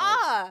really. You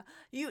are!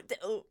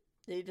 Oh,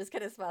 he just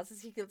kind of smiles as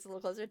he gets a little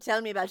closer.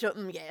 Tell me about your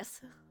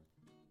yes.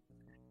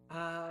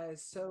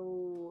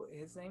 So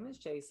his name is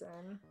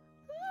Jason.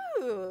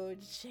 Ooh,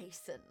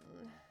 Jason.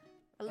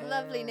 A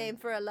lovely name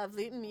for a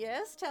lovely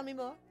yes. Tell me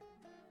more.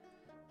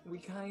 We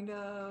kind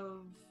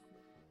of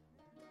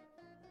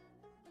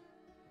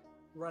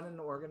run an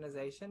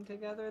organization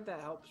together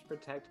that helps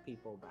protect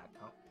people back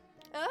home.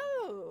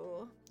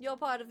 Oh, you're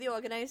part of the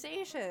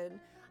organization.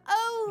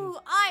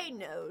 Oh, I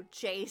know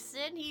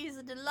Jason. He's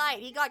a delight.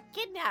 He got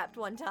kidnapped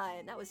one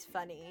time. That was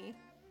funny.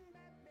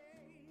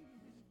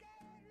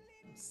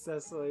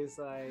 Cecily's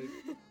like,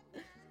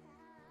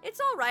 it's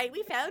all right.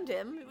 We found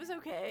him. It was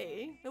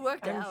okay. It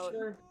worked out.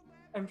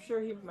 I'm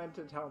sure he meant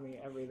to tell me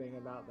everything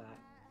about that.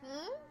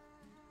 Hmm?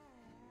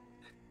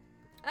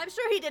 I'm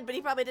sure he did, but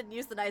he probably didn't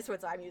use the nice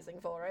words I'm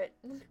using for it.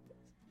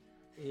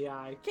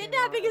 Yeah,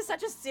 Kidnapping is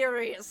such a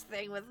serious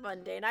thing with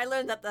Mundane. I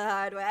learned that the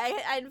hard way.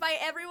 I invite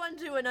everyone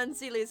to an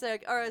unseelie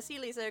circus or a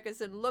Seelie circus,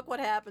 and look what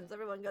happens.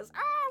 Everyone goes,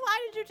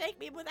 why did you take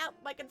me without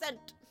my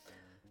consent?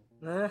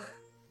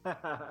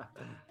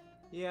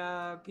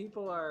 Yeah,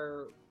 people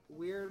are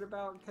weird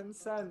about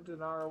consent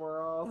in our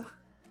world.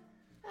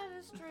 That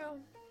is true.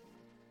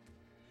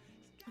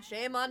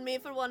 Shame on me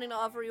for wanting to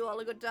offer you all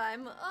a good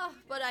time.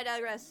 But I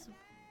digress.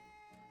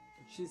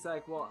 She's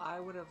like, well, I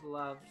would have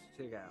loved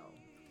to go.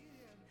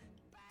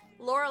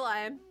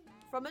 Lorelei,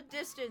 from a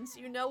distance,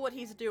 you know what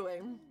he's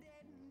doing.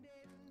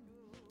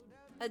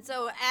 And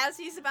so, as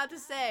he's about to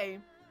say,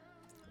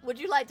 would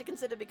you like to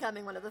consider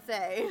becoming one of the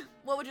Fae?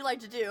 What would you like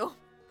to do?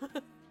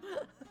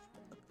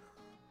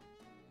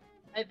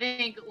 I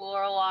think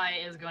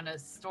Lorelei is gonna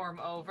storm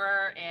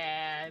over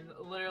and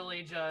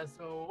literally just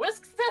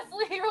whisk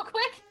Cecily real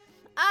quick.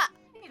 I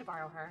need to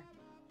borrow her.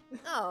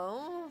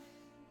 Oh.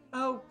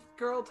 Oh,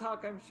 girl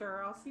talk, I'm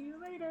sure. I'll see you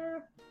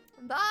later.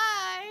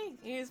 Bye!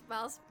 He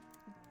smiles.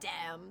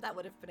 Damn, that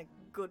would have been a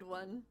good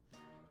one.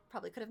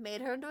 Probably could have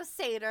made her into a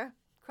satyr.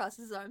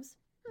 Crosses his arms.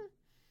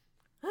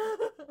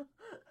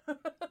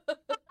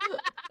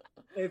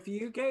 If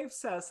you gave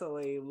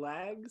Cecily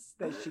legs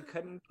that she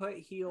couldn't put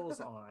heels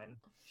on,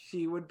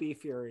 she would be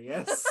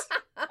furious.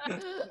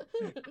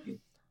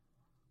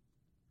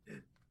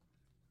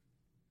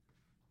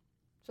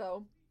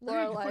 So, If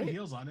you put Lorelei,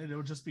 heels on it, it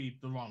would just be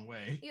the wrong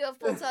way. you have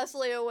pulled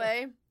Cecily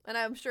away, and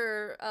I'm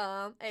sure,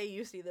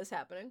 you see this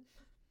happening.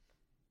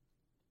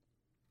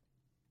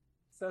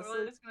 Cecily?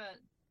 Lorelai's gonna...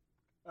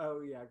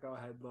 Oh, yeah, go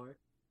ahead, Lord.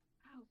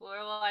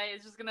 Lorelei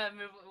is just gonna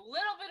move a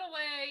little bit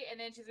away, and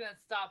then she's gonna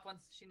stop once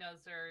she knows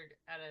they're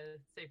at a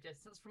safe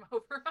distance from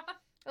Oberon.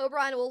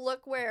 O'Brien will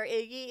look where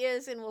Iggy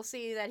is and will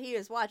see that he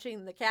is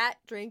watching the cat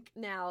drink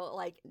now.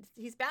 Like,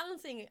 he's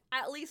balancing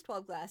at least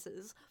 12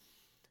 glasses.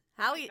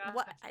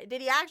 What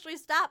did he actually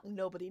stop?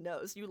 Nobody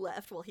knows. You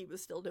left while he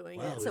was still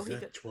doing it. So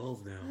he's at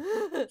 12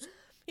 now.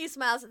 He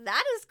smiles.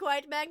 That is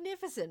quite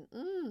magnificent.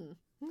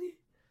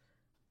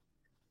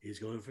 He's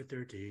going for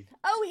 13.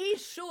 Oh, he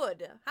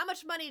should. How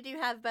much money do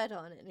you have bet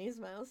on it? And he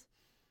smiles.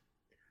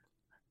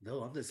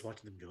 No, I'm just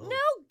watching them go.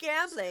 No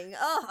gambling.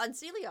 Oh,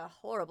 Unseelie are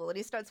horrible. And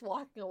he starts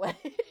walking away.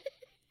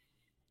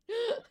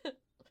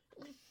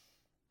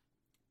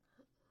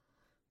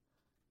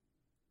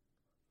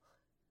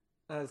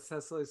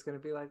 Cecily's gonna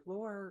be like,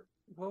 Lore,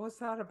 what was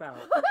that about?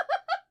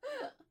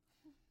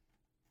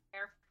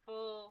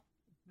 Careful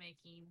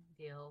making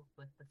deal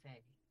with the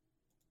Fae.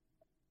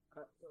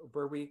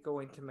 Were we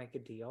going to make a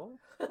deal?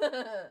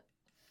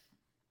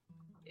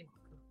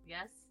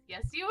 Yes,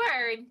 you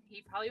were. And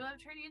he probably would have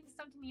turned you into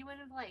something you would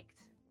have liked.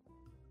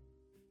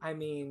 I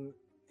mean,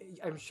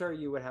 I'm sure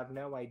you would have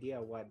no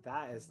idea what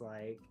that is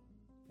like.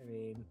 I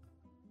mean,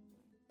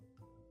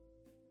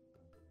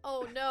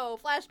 Oh no,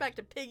 flashback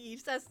to Piggy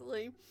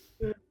Cecily.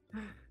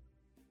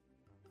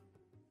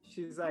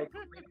 she's like,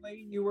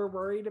 really? You were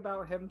worried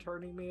about him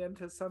turning me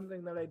into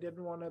something that I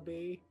didn't want to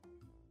be?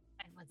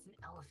 I was an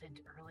elephant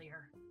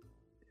earlier.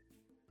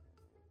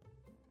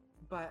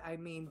 But I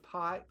mean,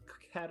 pot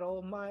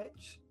kettle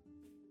much?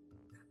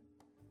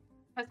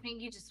 I mean,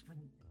 you just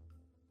wouldn't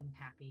be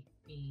happy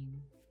being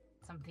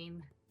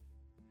something.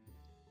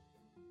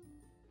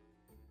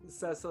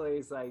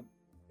 Cecily's like,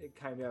 it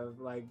kind of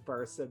like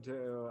bursts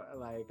into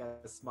like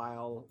a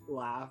smile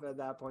laugh at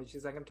that point.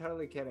 She's like, I'm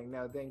totally kidding.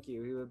 No, thank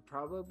you. He would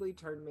probably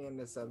turn me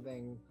into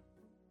something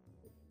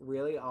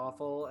really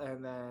awful,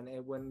 and then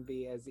it wouldn't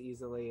be as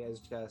easily as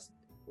just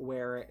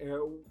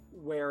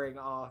wearing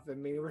off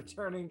and me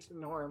returning to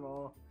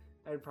normal.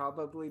 I'd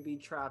probably be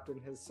trapped in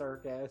his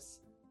circus.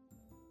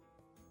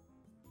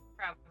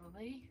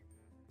 Probably.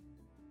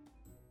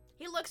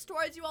 He looks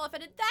towards you all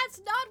offended. That's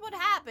not what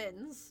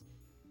happens.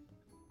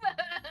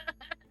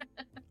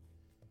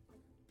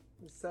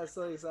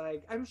 Cecily's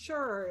like, I'm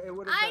sure it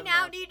would have I been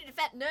now like- need to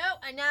defend. No,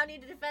 I now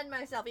need to defend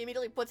myself. He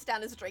immediately puts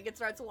down his drink and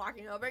starts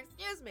walking over.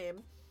 Excuse me.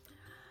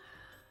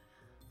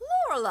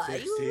 Lorelai,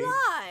 16. you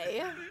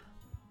lie.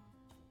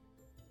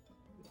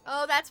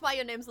 Oh, that's why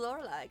your name's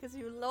Lorelai, because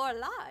you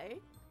Lorelai.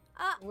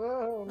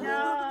 Whoa.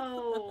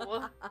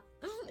 No.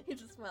 He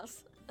just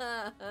smiles.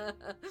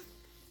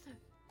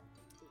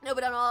 No,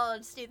 but in all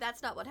honesty,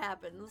 that's not what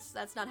happens.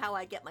 That's not how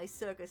I get my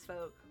circus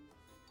folk.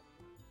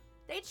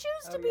 They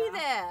choose to Oh, be yeah?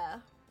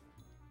 there.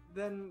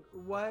 Then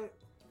what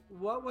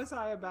was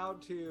I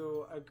about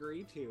to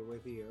agree to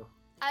with you?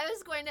 I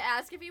was going to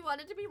ask if you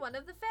wanted to be one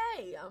of the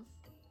Fae.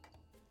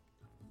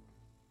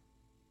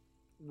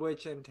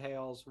 Which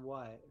entails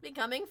what?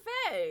 Becoming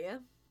Fae.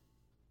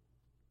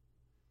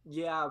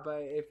 Yeah,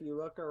 but if you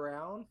look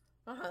around,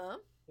 Uh-huh.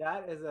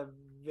 that is a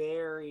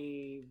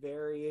very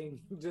varying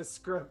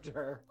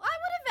descriptor. I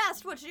would have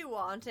asked what you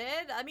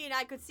wanted. I mean,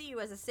 I could see you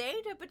as a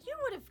saint, but you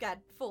would have got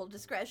full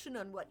discretion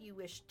on what you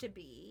wished to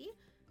be.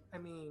 I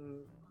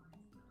mean,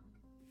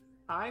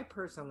 I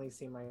personally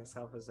see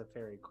myself as a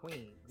fairy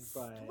queen,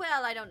 but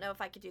Well, I don't know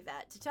if I could do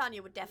that.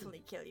 Titania would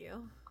definitely kill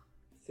you.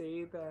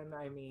 see, then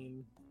I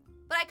mean,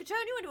 But I could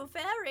turn you into a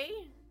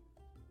fairy.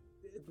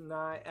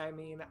 not. I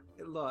mean,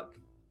 look,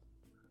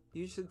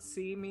 you should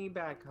see me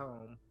back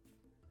home.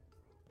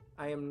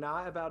 I am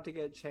not about to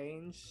get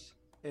changed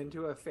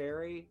into a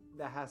fairy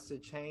that has to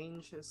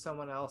change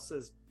someone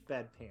else's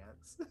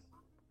bedpants.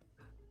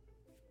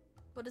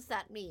 What does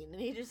that mean?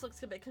 And he just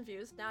looks a bit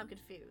confused. Now I'm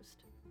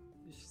confused.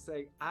 She's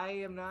like, I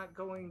am not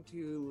going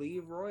to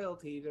leave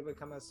royalty to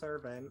become a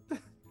servant.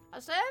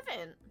 A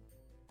servant?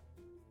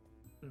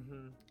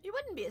 hmm You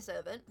wouldn't be a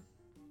servant.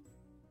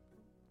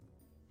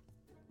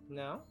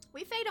 No?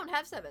 We Fae don't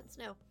have servants,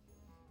 no.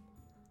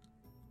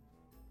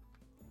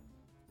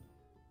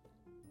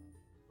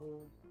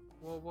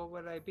 Well, what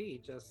would I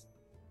be? Just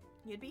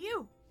You'd be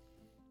you.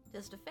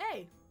 Just a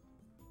Fae.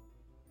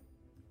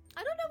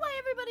 I don't know why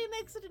everybody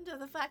makes it into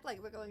the fact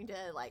like we're going to,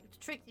 like,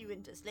 trick you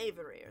into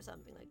slavery or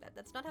something like that.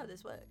 That's not how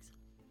this works.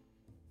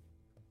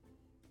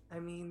 I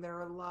mean, there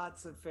are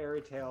lots of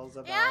fairy tales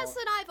about Yes,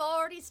 and I've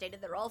already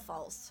stated they're all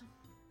false.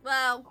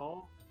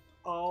 Well,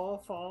 all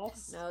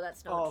false. no,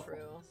 that's not All true.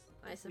 false.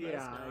 I suppose Yeah,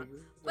 not.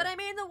 But I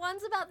mean, the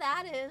ones about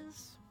that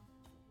is...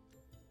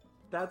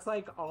 that's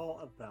like all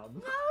of them.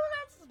 No,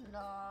 that's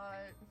not.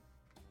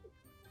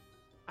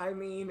 I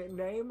mean,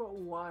 name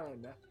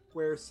one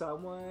where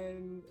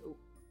someone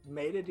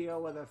made a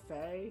deal with a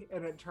fae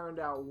and it turned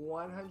out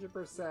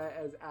 100%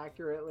 as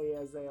accurately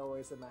as they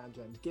always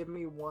imagined. Give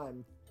me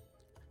one.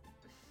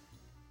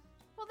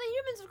 Well, the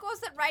humans, of course,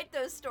 that write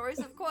those stories,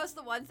 of course,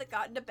 the ones that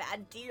got into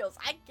bad deals.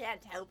 I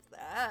can't help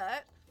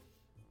that.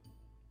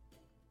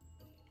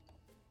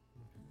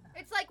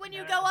 It's like when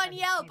you No, go on that's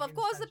Yelp, a of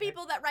course the subject.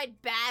 people that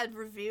write bad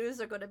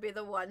reviews are going to be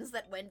the ones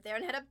that went there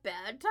and had a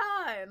bad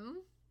time.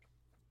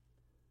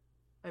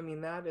 I mean,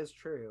 that is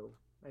true.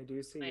 I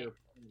do see Wait. your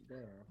point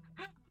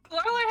there.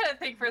 Lorelai had to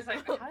think for a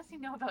second. How does he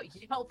know about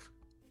Yelp?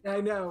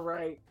 I know,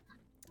 right?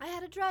 I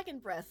had a dragon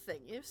breath thing.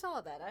 You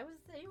saw that.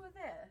 You were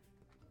there.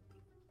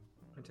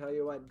 I tell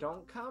you what,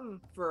 don't come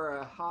for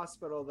a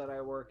hospital that I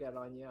work at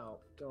on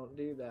Yelp. Don't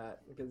do that,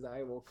 because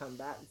I will come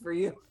back for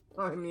you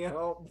on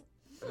Yelp.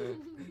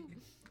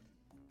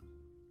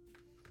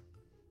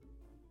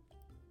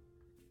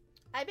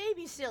 I may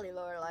be silly,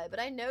 Lorelai, but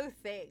I know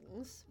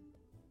things.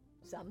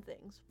 Some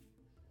things.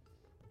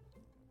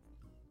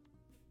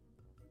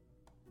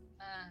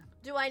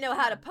 Do I know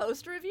how to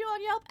post a review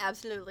on Yelp?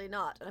 Absolutely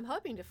not. And I'm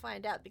hoping to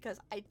find out because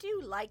I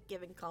do like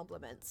giving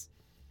compliments.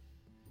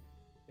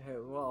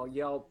 Well,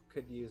 Yelp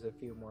could use a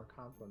few more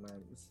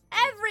compliments.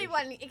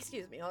 Everyone,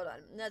 excuse me, hold on.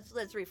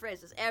 Let's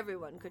rephrase this.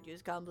 Everyone could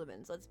use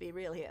compliments. Let's be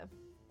real here.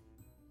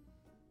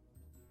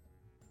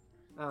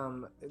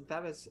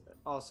 That is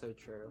also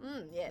true.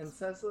 Yes. And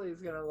Cecily's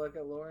gonna look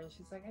at Laura and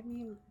she's like, I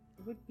mean,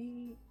 would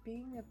being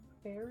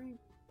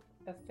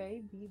a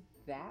fae be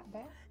that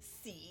bad?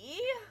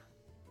 See?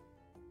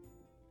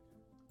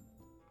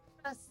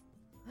 Just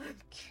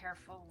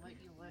Careful what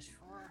you wish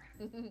for.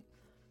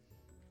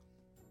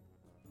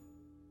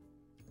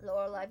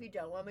 Lorelai, if you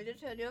don't want me to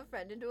turn your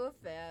friend into a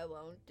fair, I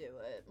won't do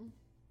it.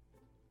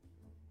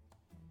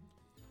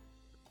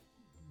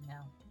 No,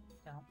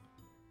 don't.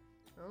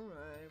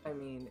 Alright. I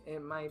mean,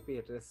 it might be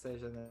a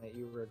decision that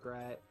you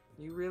regret.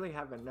 You really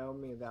haven't known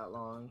me that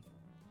long.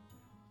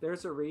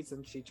 There's a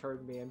reason she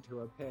turned me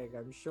into a pig,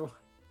 I'm sure.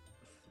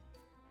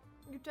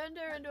 You turned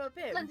her into a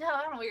pig. Linda,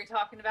 I don't know what you're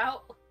talking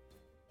about.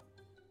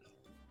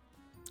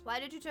 Why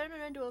did you turn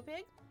her into a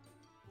pig?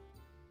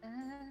 Let's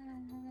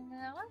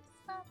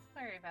not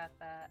worry about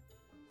that.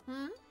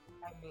 Hmm?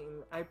 I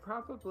mean, I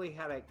probably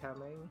had it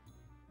coming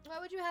Why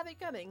would you have it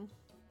coming?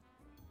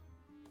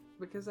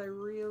 because I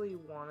really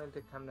wanted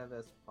to come to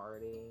this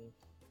party.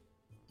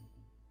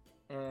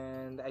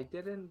 And I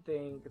didn't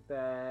think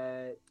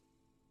that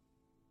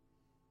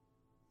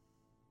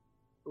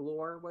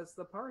Lore was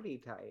the party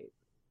type.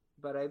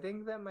 But I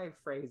think that my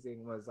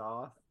phrasing was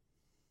off.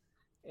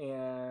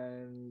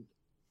 And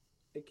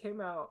it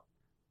came out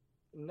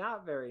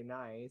not very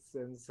nice.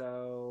 And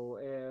so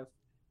if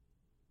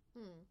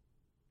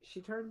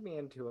she turned me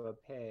into a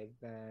pig,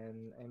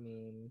 then, I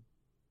mean...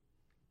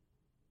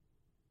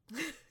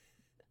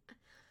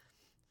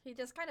 He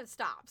just kind of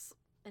stops.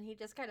 And he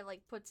just kind of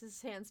like puts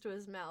his hands to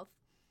his mouth.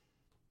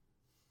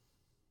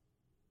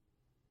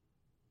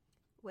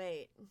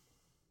 Wait.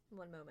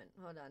 One moment.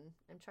 Hold on.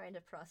 I'm trying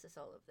to process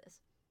all of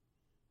this.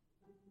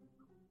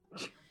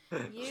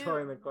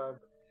 Join the club.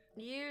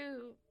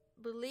 You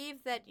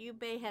believe that you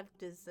may have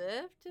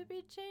deserved to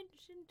be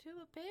changed into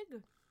a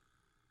pig?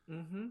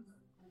 Mm-hmm.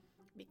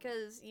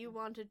 Because you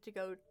wanted to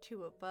go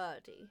to a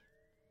party.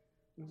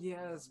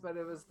 Yes, but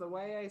it was the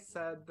way I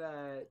said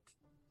that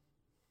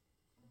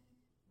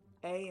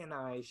A and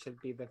I should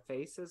be the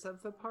faces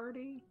of the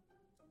party.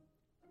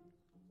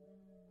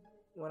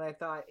 When I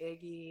thought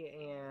Iggy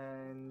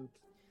and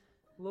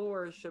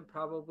Lore should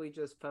probably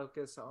just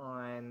focus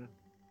on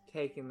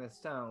taking the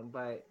stone.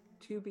 But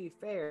to be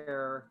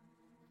fair,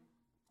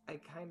 I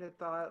kind of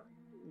thought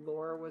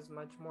Lore was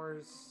much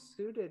more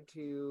suited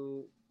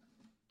to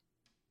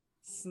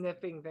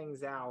sniffing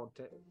things out,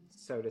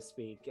 so to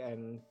speak,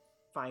 and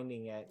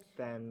finding it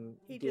than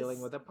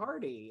dealing with a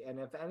party. And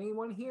if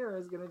anyone here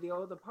is going to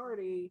deal with a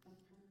party,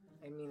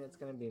 I mean, it's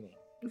going to be me.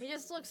 He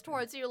just looks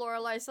towards you,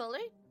 Lorelai Sully.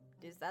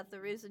 Is that the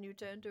reason you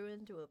turned her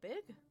into a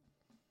pig?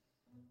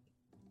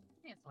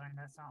 She needs to learn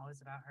that's not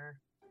always about her.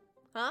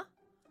 Huh?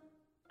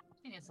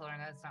 She needs to learn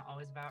that it's not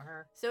always about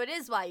her. So it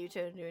is why you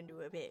turned her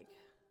into a pig.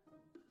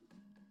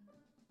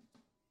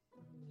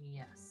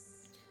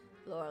 Yes.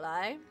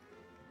 Lorelai,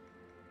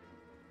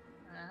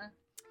 Uh-huh.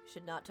 you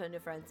should not turn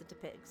your friends into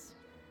pigs.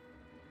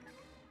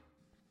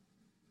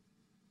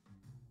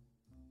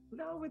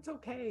 No, it's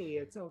okay.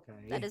 It's okay.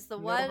 That is the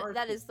No one. hard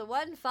That is the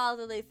one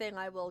fatherly thing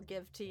I will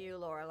give to you,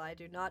 Lorelai.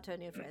 Do not turn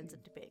your friends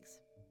into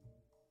pigs,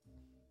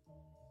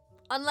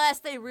 unless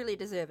they really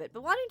deserve it.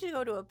 But wanting to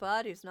go to a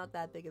party is not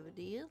that big of a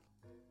deal.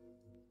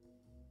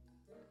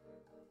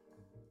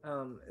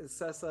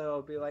 Cecily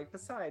will be like,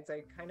 besides,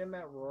 I kind of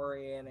met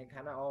Rory and it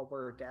kind of all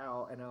worked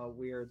out in a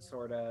weird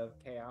sort of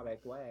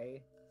chaotic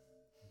way.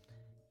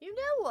 You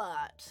know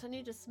what? And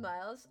he just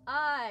smiles.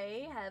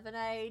 I have an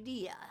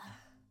idea.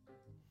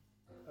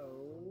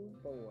 Oh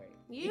boy.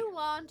 You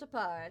want a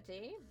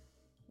party.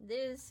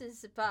 This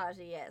is a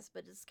party, yes,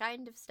 but it's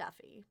kind of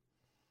stuffy.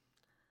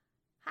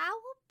 How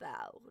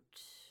about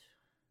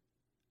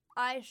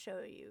I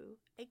show you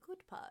a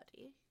good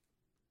party?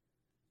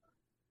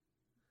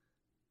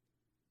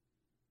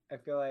 I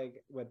feel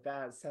like with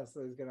that,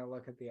 Cecily's gonna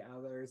look at the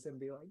others and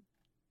be like,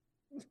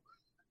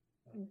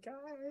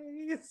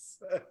 guys.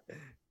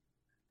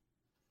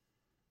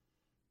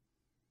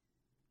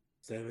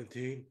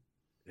 17,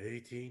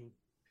 18.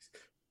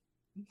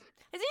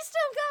 Is he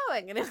still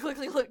going? And I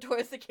quickly look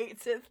towards the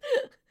gates.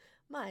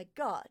 My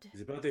God.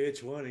 He's about to hit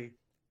 20.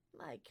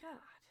 My God.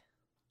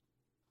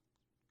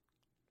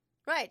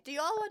 Right, do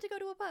you all want to go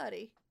to a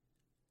party?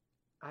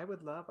 I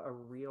would love a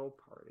real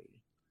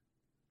party.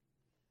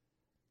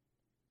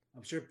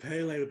 I'm sure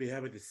Pele would be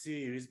happy to see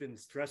you. He's been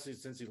stressing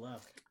since he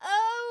left.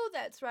 Oh,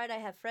 that's right. I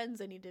have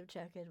friends I need to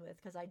check in with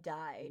because I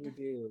died. You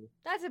do.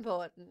 That's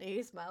important.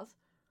 He smiles.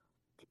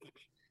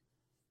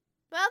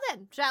 Well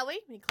then, shall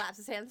we? He claps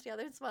his hands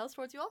together and smiles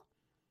towards you all.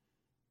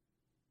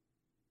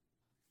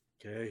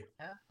 Okay.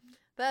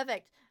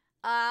 Perfect.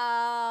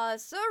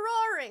 Sir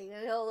Rory.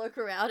 And he'll look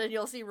around and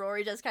you'll see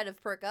Rory just kind of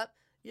perk up.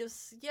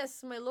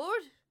 Yes, my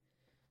lord.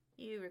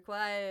 You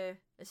require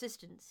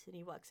assistance. And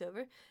he walks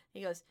over.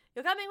 He goes,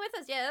 you're coming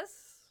with us, yes?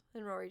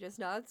 And Rory just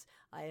nods.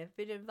 I have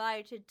been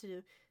invited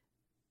to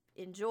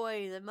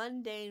enjoy the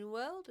mundane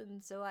world,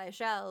 and so I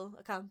shall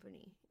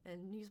accompany.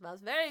 And he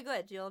smiles, very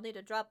good. You'll need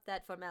to drop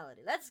that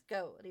formality. Let's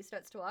go. And he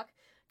starts to walk.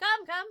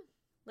 Come.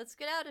 Let's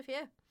get out of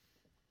here.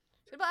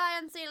 Goodbye,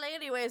 and see you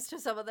anyways to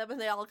some of them.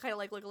 And they all kind of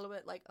like look a little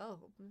bit like, oh,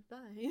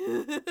 bye.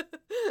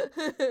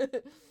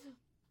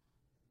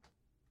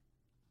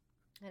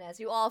 And as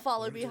you all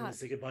follow behind.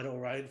 Say goodbye to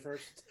Orion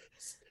first.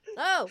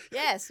 Oh,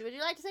 yes. Would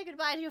you like to say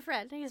goodbye to your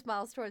friend? He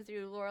smiles towards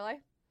you,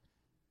 Lorelai.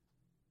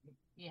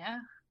 Yeah.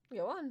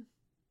 Go on.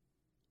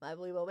 I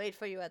believe we'll wait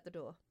for you at the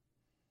door.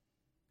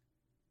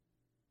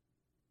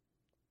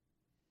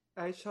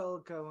 I shall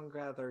go and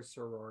gather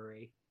Sir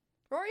Rory.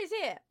 Rory's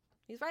here.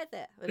 He's right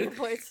there. And he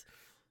points.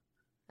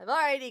 I've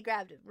already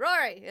grabbed him.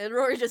 Rory! And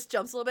Rory just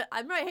jumps a little bit.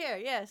 I'm right here,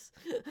 yes.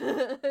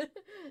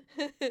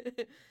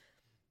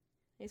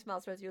 He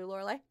smiles towards you,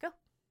 Lorelei. Go.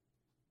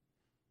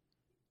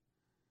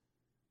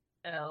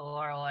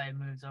 Lorelei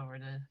moves over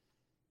to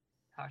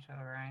talk to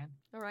Orion.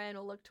 Orion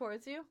will look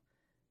towards you.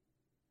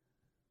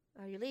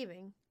 Are you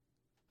leaving?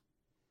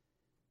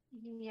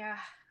 Yeah.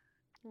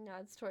 He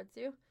nods towards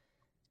you.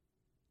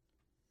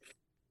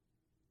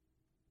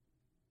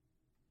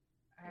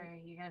 Are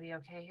you gonna be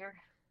okay here?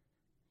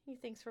 He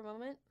thinks for a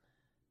moment.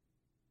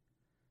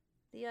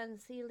 The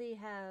Unseelie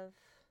have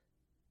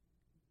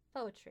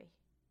poetry.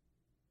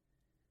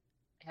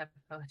 I have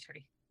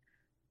poetry.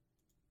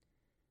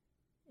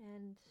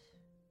 And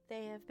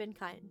they have been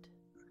kind.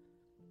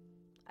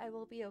 I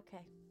will be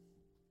okay.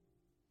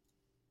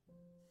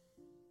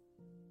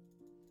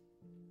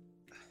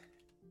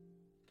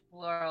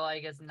 Lorelei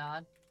gives a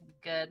nod.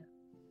 Good.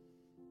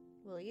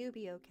 Will you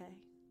be okay?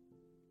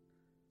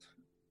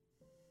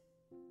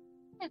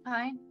 I'm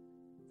fine.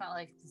 It's not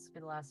like this will be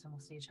the last time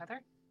we'll see each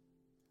other.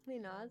 He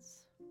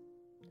nods.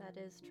 That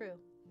is true.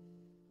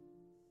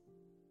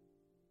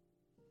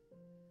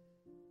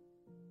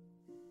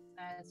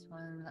 That's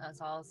when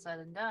that's all said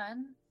and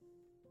done.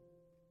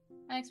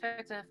 I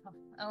expect an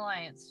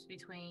alliance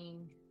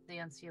between the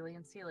Unseelie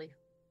and Seelie.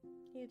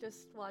 He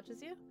just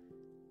watches you.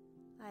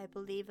 I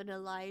believe an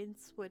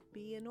alliance would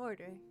be in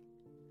order.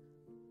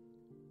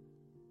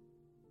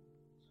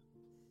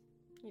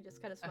 He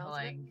just kind of smiles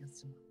a bit.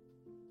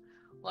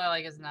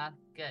 Lorelei gives a nod.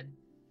 Good.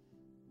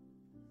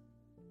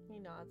 He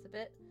nods a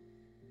bit.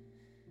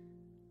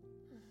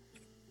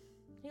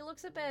 He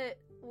looks a bit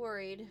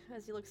worried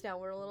as he looks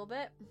downward a little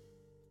bit.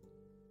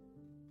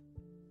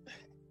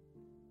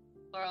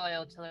 Lorelei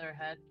will tilt her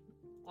head.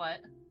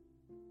 What?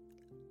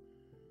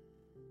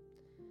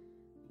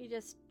 He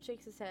just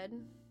shakes his head.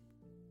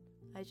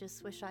 I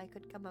just wish I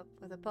could come up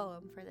with a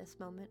poem for this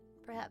moment.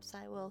 Perhaps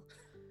I will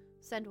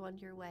send one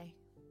your way.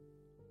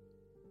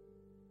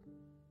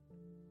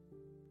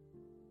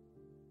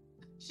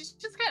 She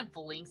just kind of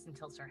blinks and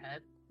tilts her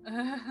head.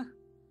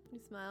 He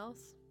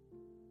smiles.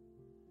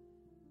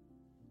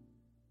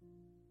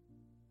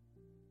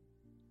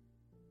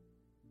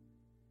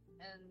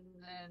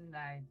 And then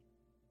I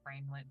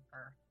brain went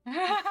for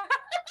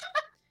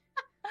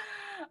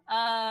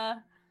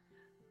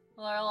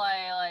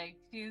Lorelei,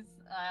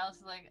 I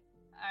was like,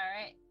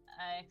 alright,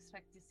 I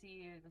expect to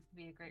see you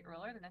be a great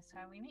ruler the next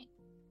time we meet.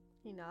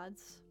 He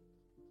nods.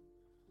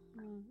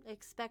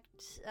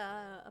 Expect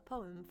a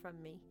poem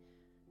from me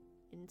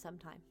in some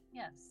time.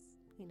 Yes.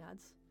 He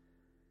nods.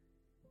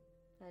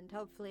 And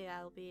hopefully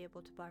I'll be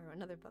able to borrow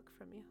another book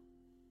from you.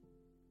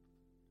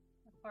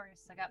 Of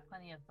course, I got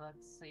plenty of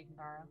books so you can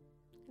borrow.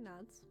 He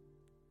nods.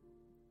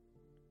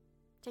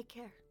 Take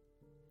care.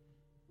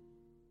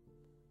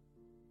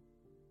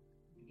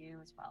 You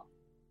as well.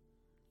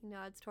 He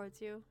nods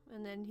towards you,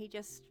 and then he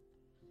just,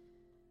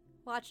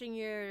 watching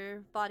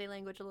your body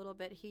language a little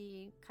bit,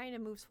 he kind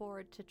of moves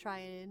forward to try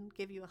and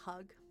give you a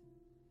hug.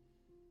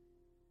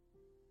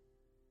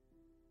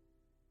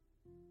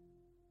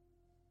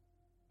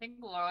 I think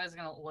Laura's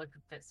gonna look a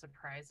bit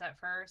surprised at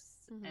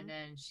 1st, and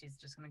then she's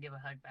just gonna give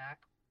a hug back.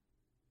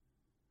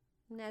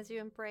 And as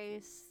you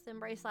embrace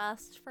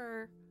lasts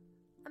for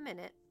a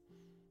minute.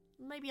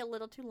 Maybe a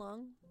little too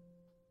long.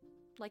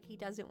 Like he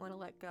doesn't want to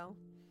let go.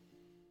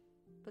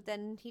 But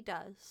then he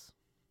does.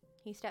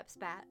 He steps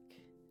back.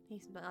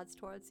 He nods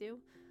towards you.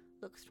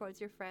 Looks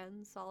towards your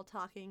friends, all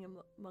talking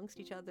amongst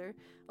each other.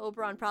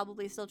 Oberon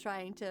probably still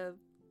trying to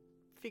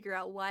figure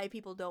out why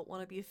people don't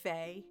want to be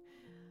Fae.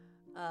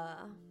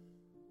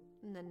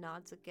 And then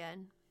nods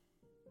again.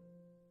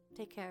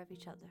 Take care of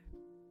each other.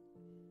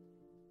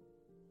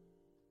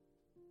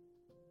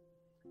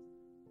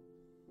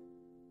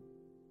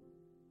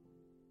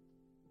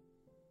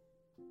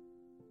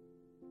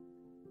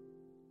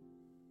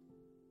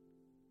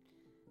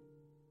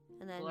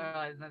 And then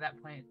Lorelei, at that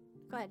point...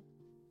 Go ahead.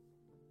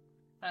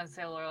 I would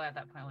say Lorelei at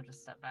that point will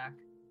just step back.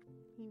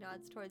 He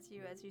nods towards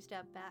you as you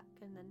step back,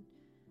 and then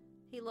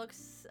he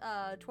looks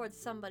towards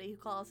somebody who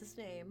calls his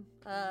name,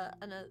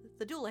 the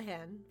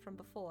Doulahan from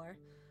before,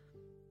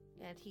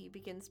 and he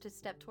begins to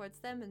step towards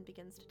them and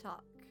begins to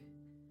talk.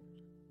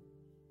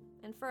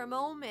 And for a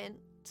moment,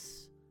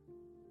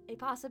 a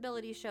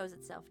possibility shows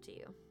itself to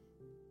you.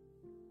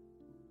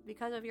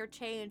 Because of your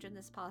change in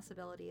this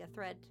possibility, a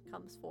thread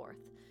comes forth.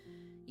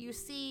 You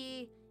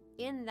see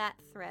in that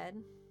thread,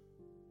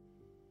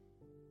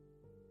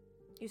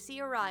 you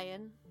see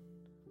Orion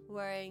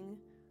wearing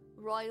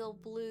royal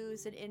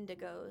blues and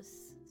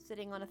indigos,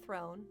 sitting on a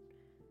throne,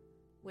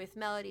 with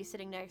Melody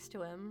sitting next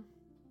to him.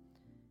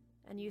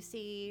 And you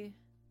see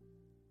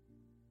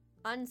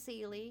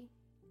Unseelie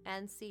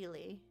and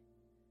Seelie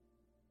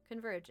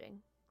converging,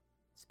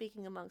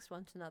 speaking amongst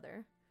one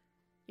another.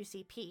 You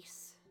see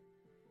peace.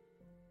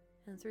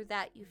 And through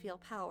that you feel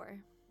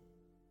power.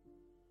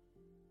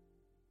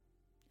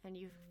 And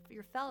you're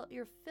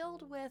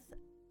filled with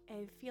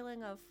a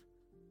feeling of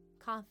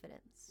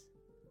confidence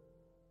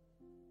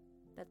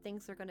that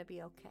things are going to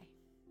be okay.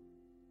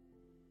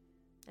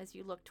 As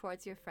you look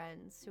towards your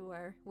friends who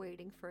are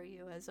waiting for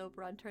you, as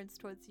Oberon turns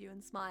towards you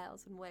and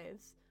smiles and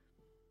waves.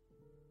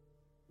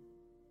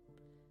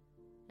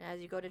 And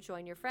as you go to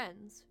join your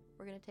friends,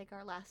 we're going to take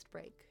our last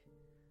break.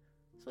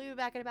 So we'll be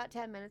back in about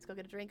 10 minutes. Go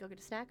get a drink, go get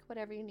a snack,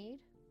 whatever you need.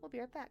 We'll be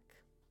right back.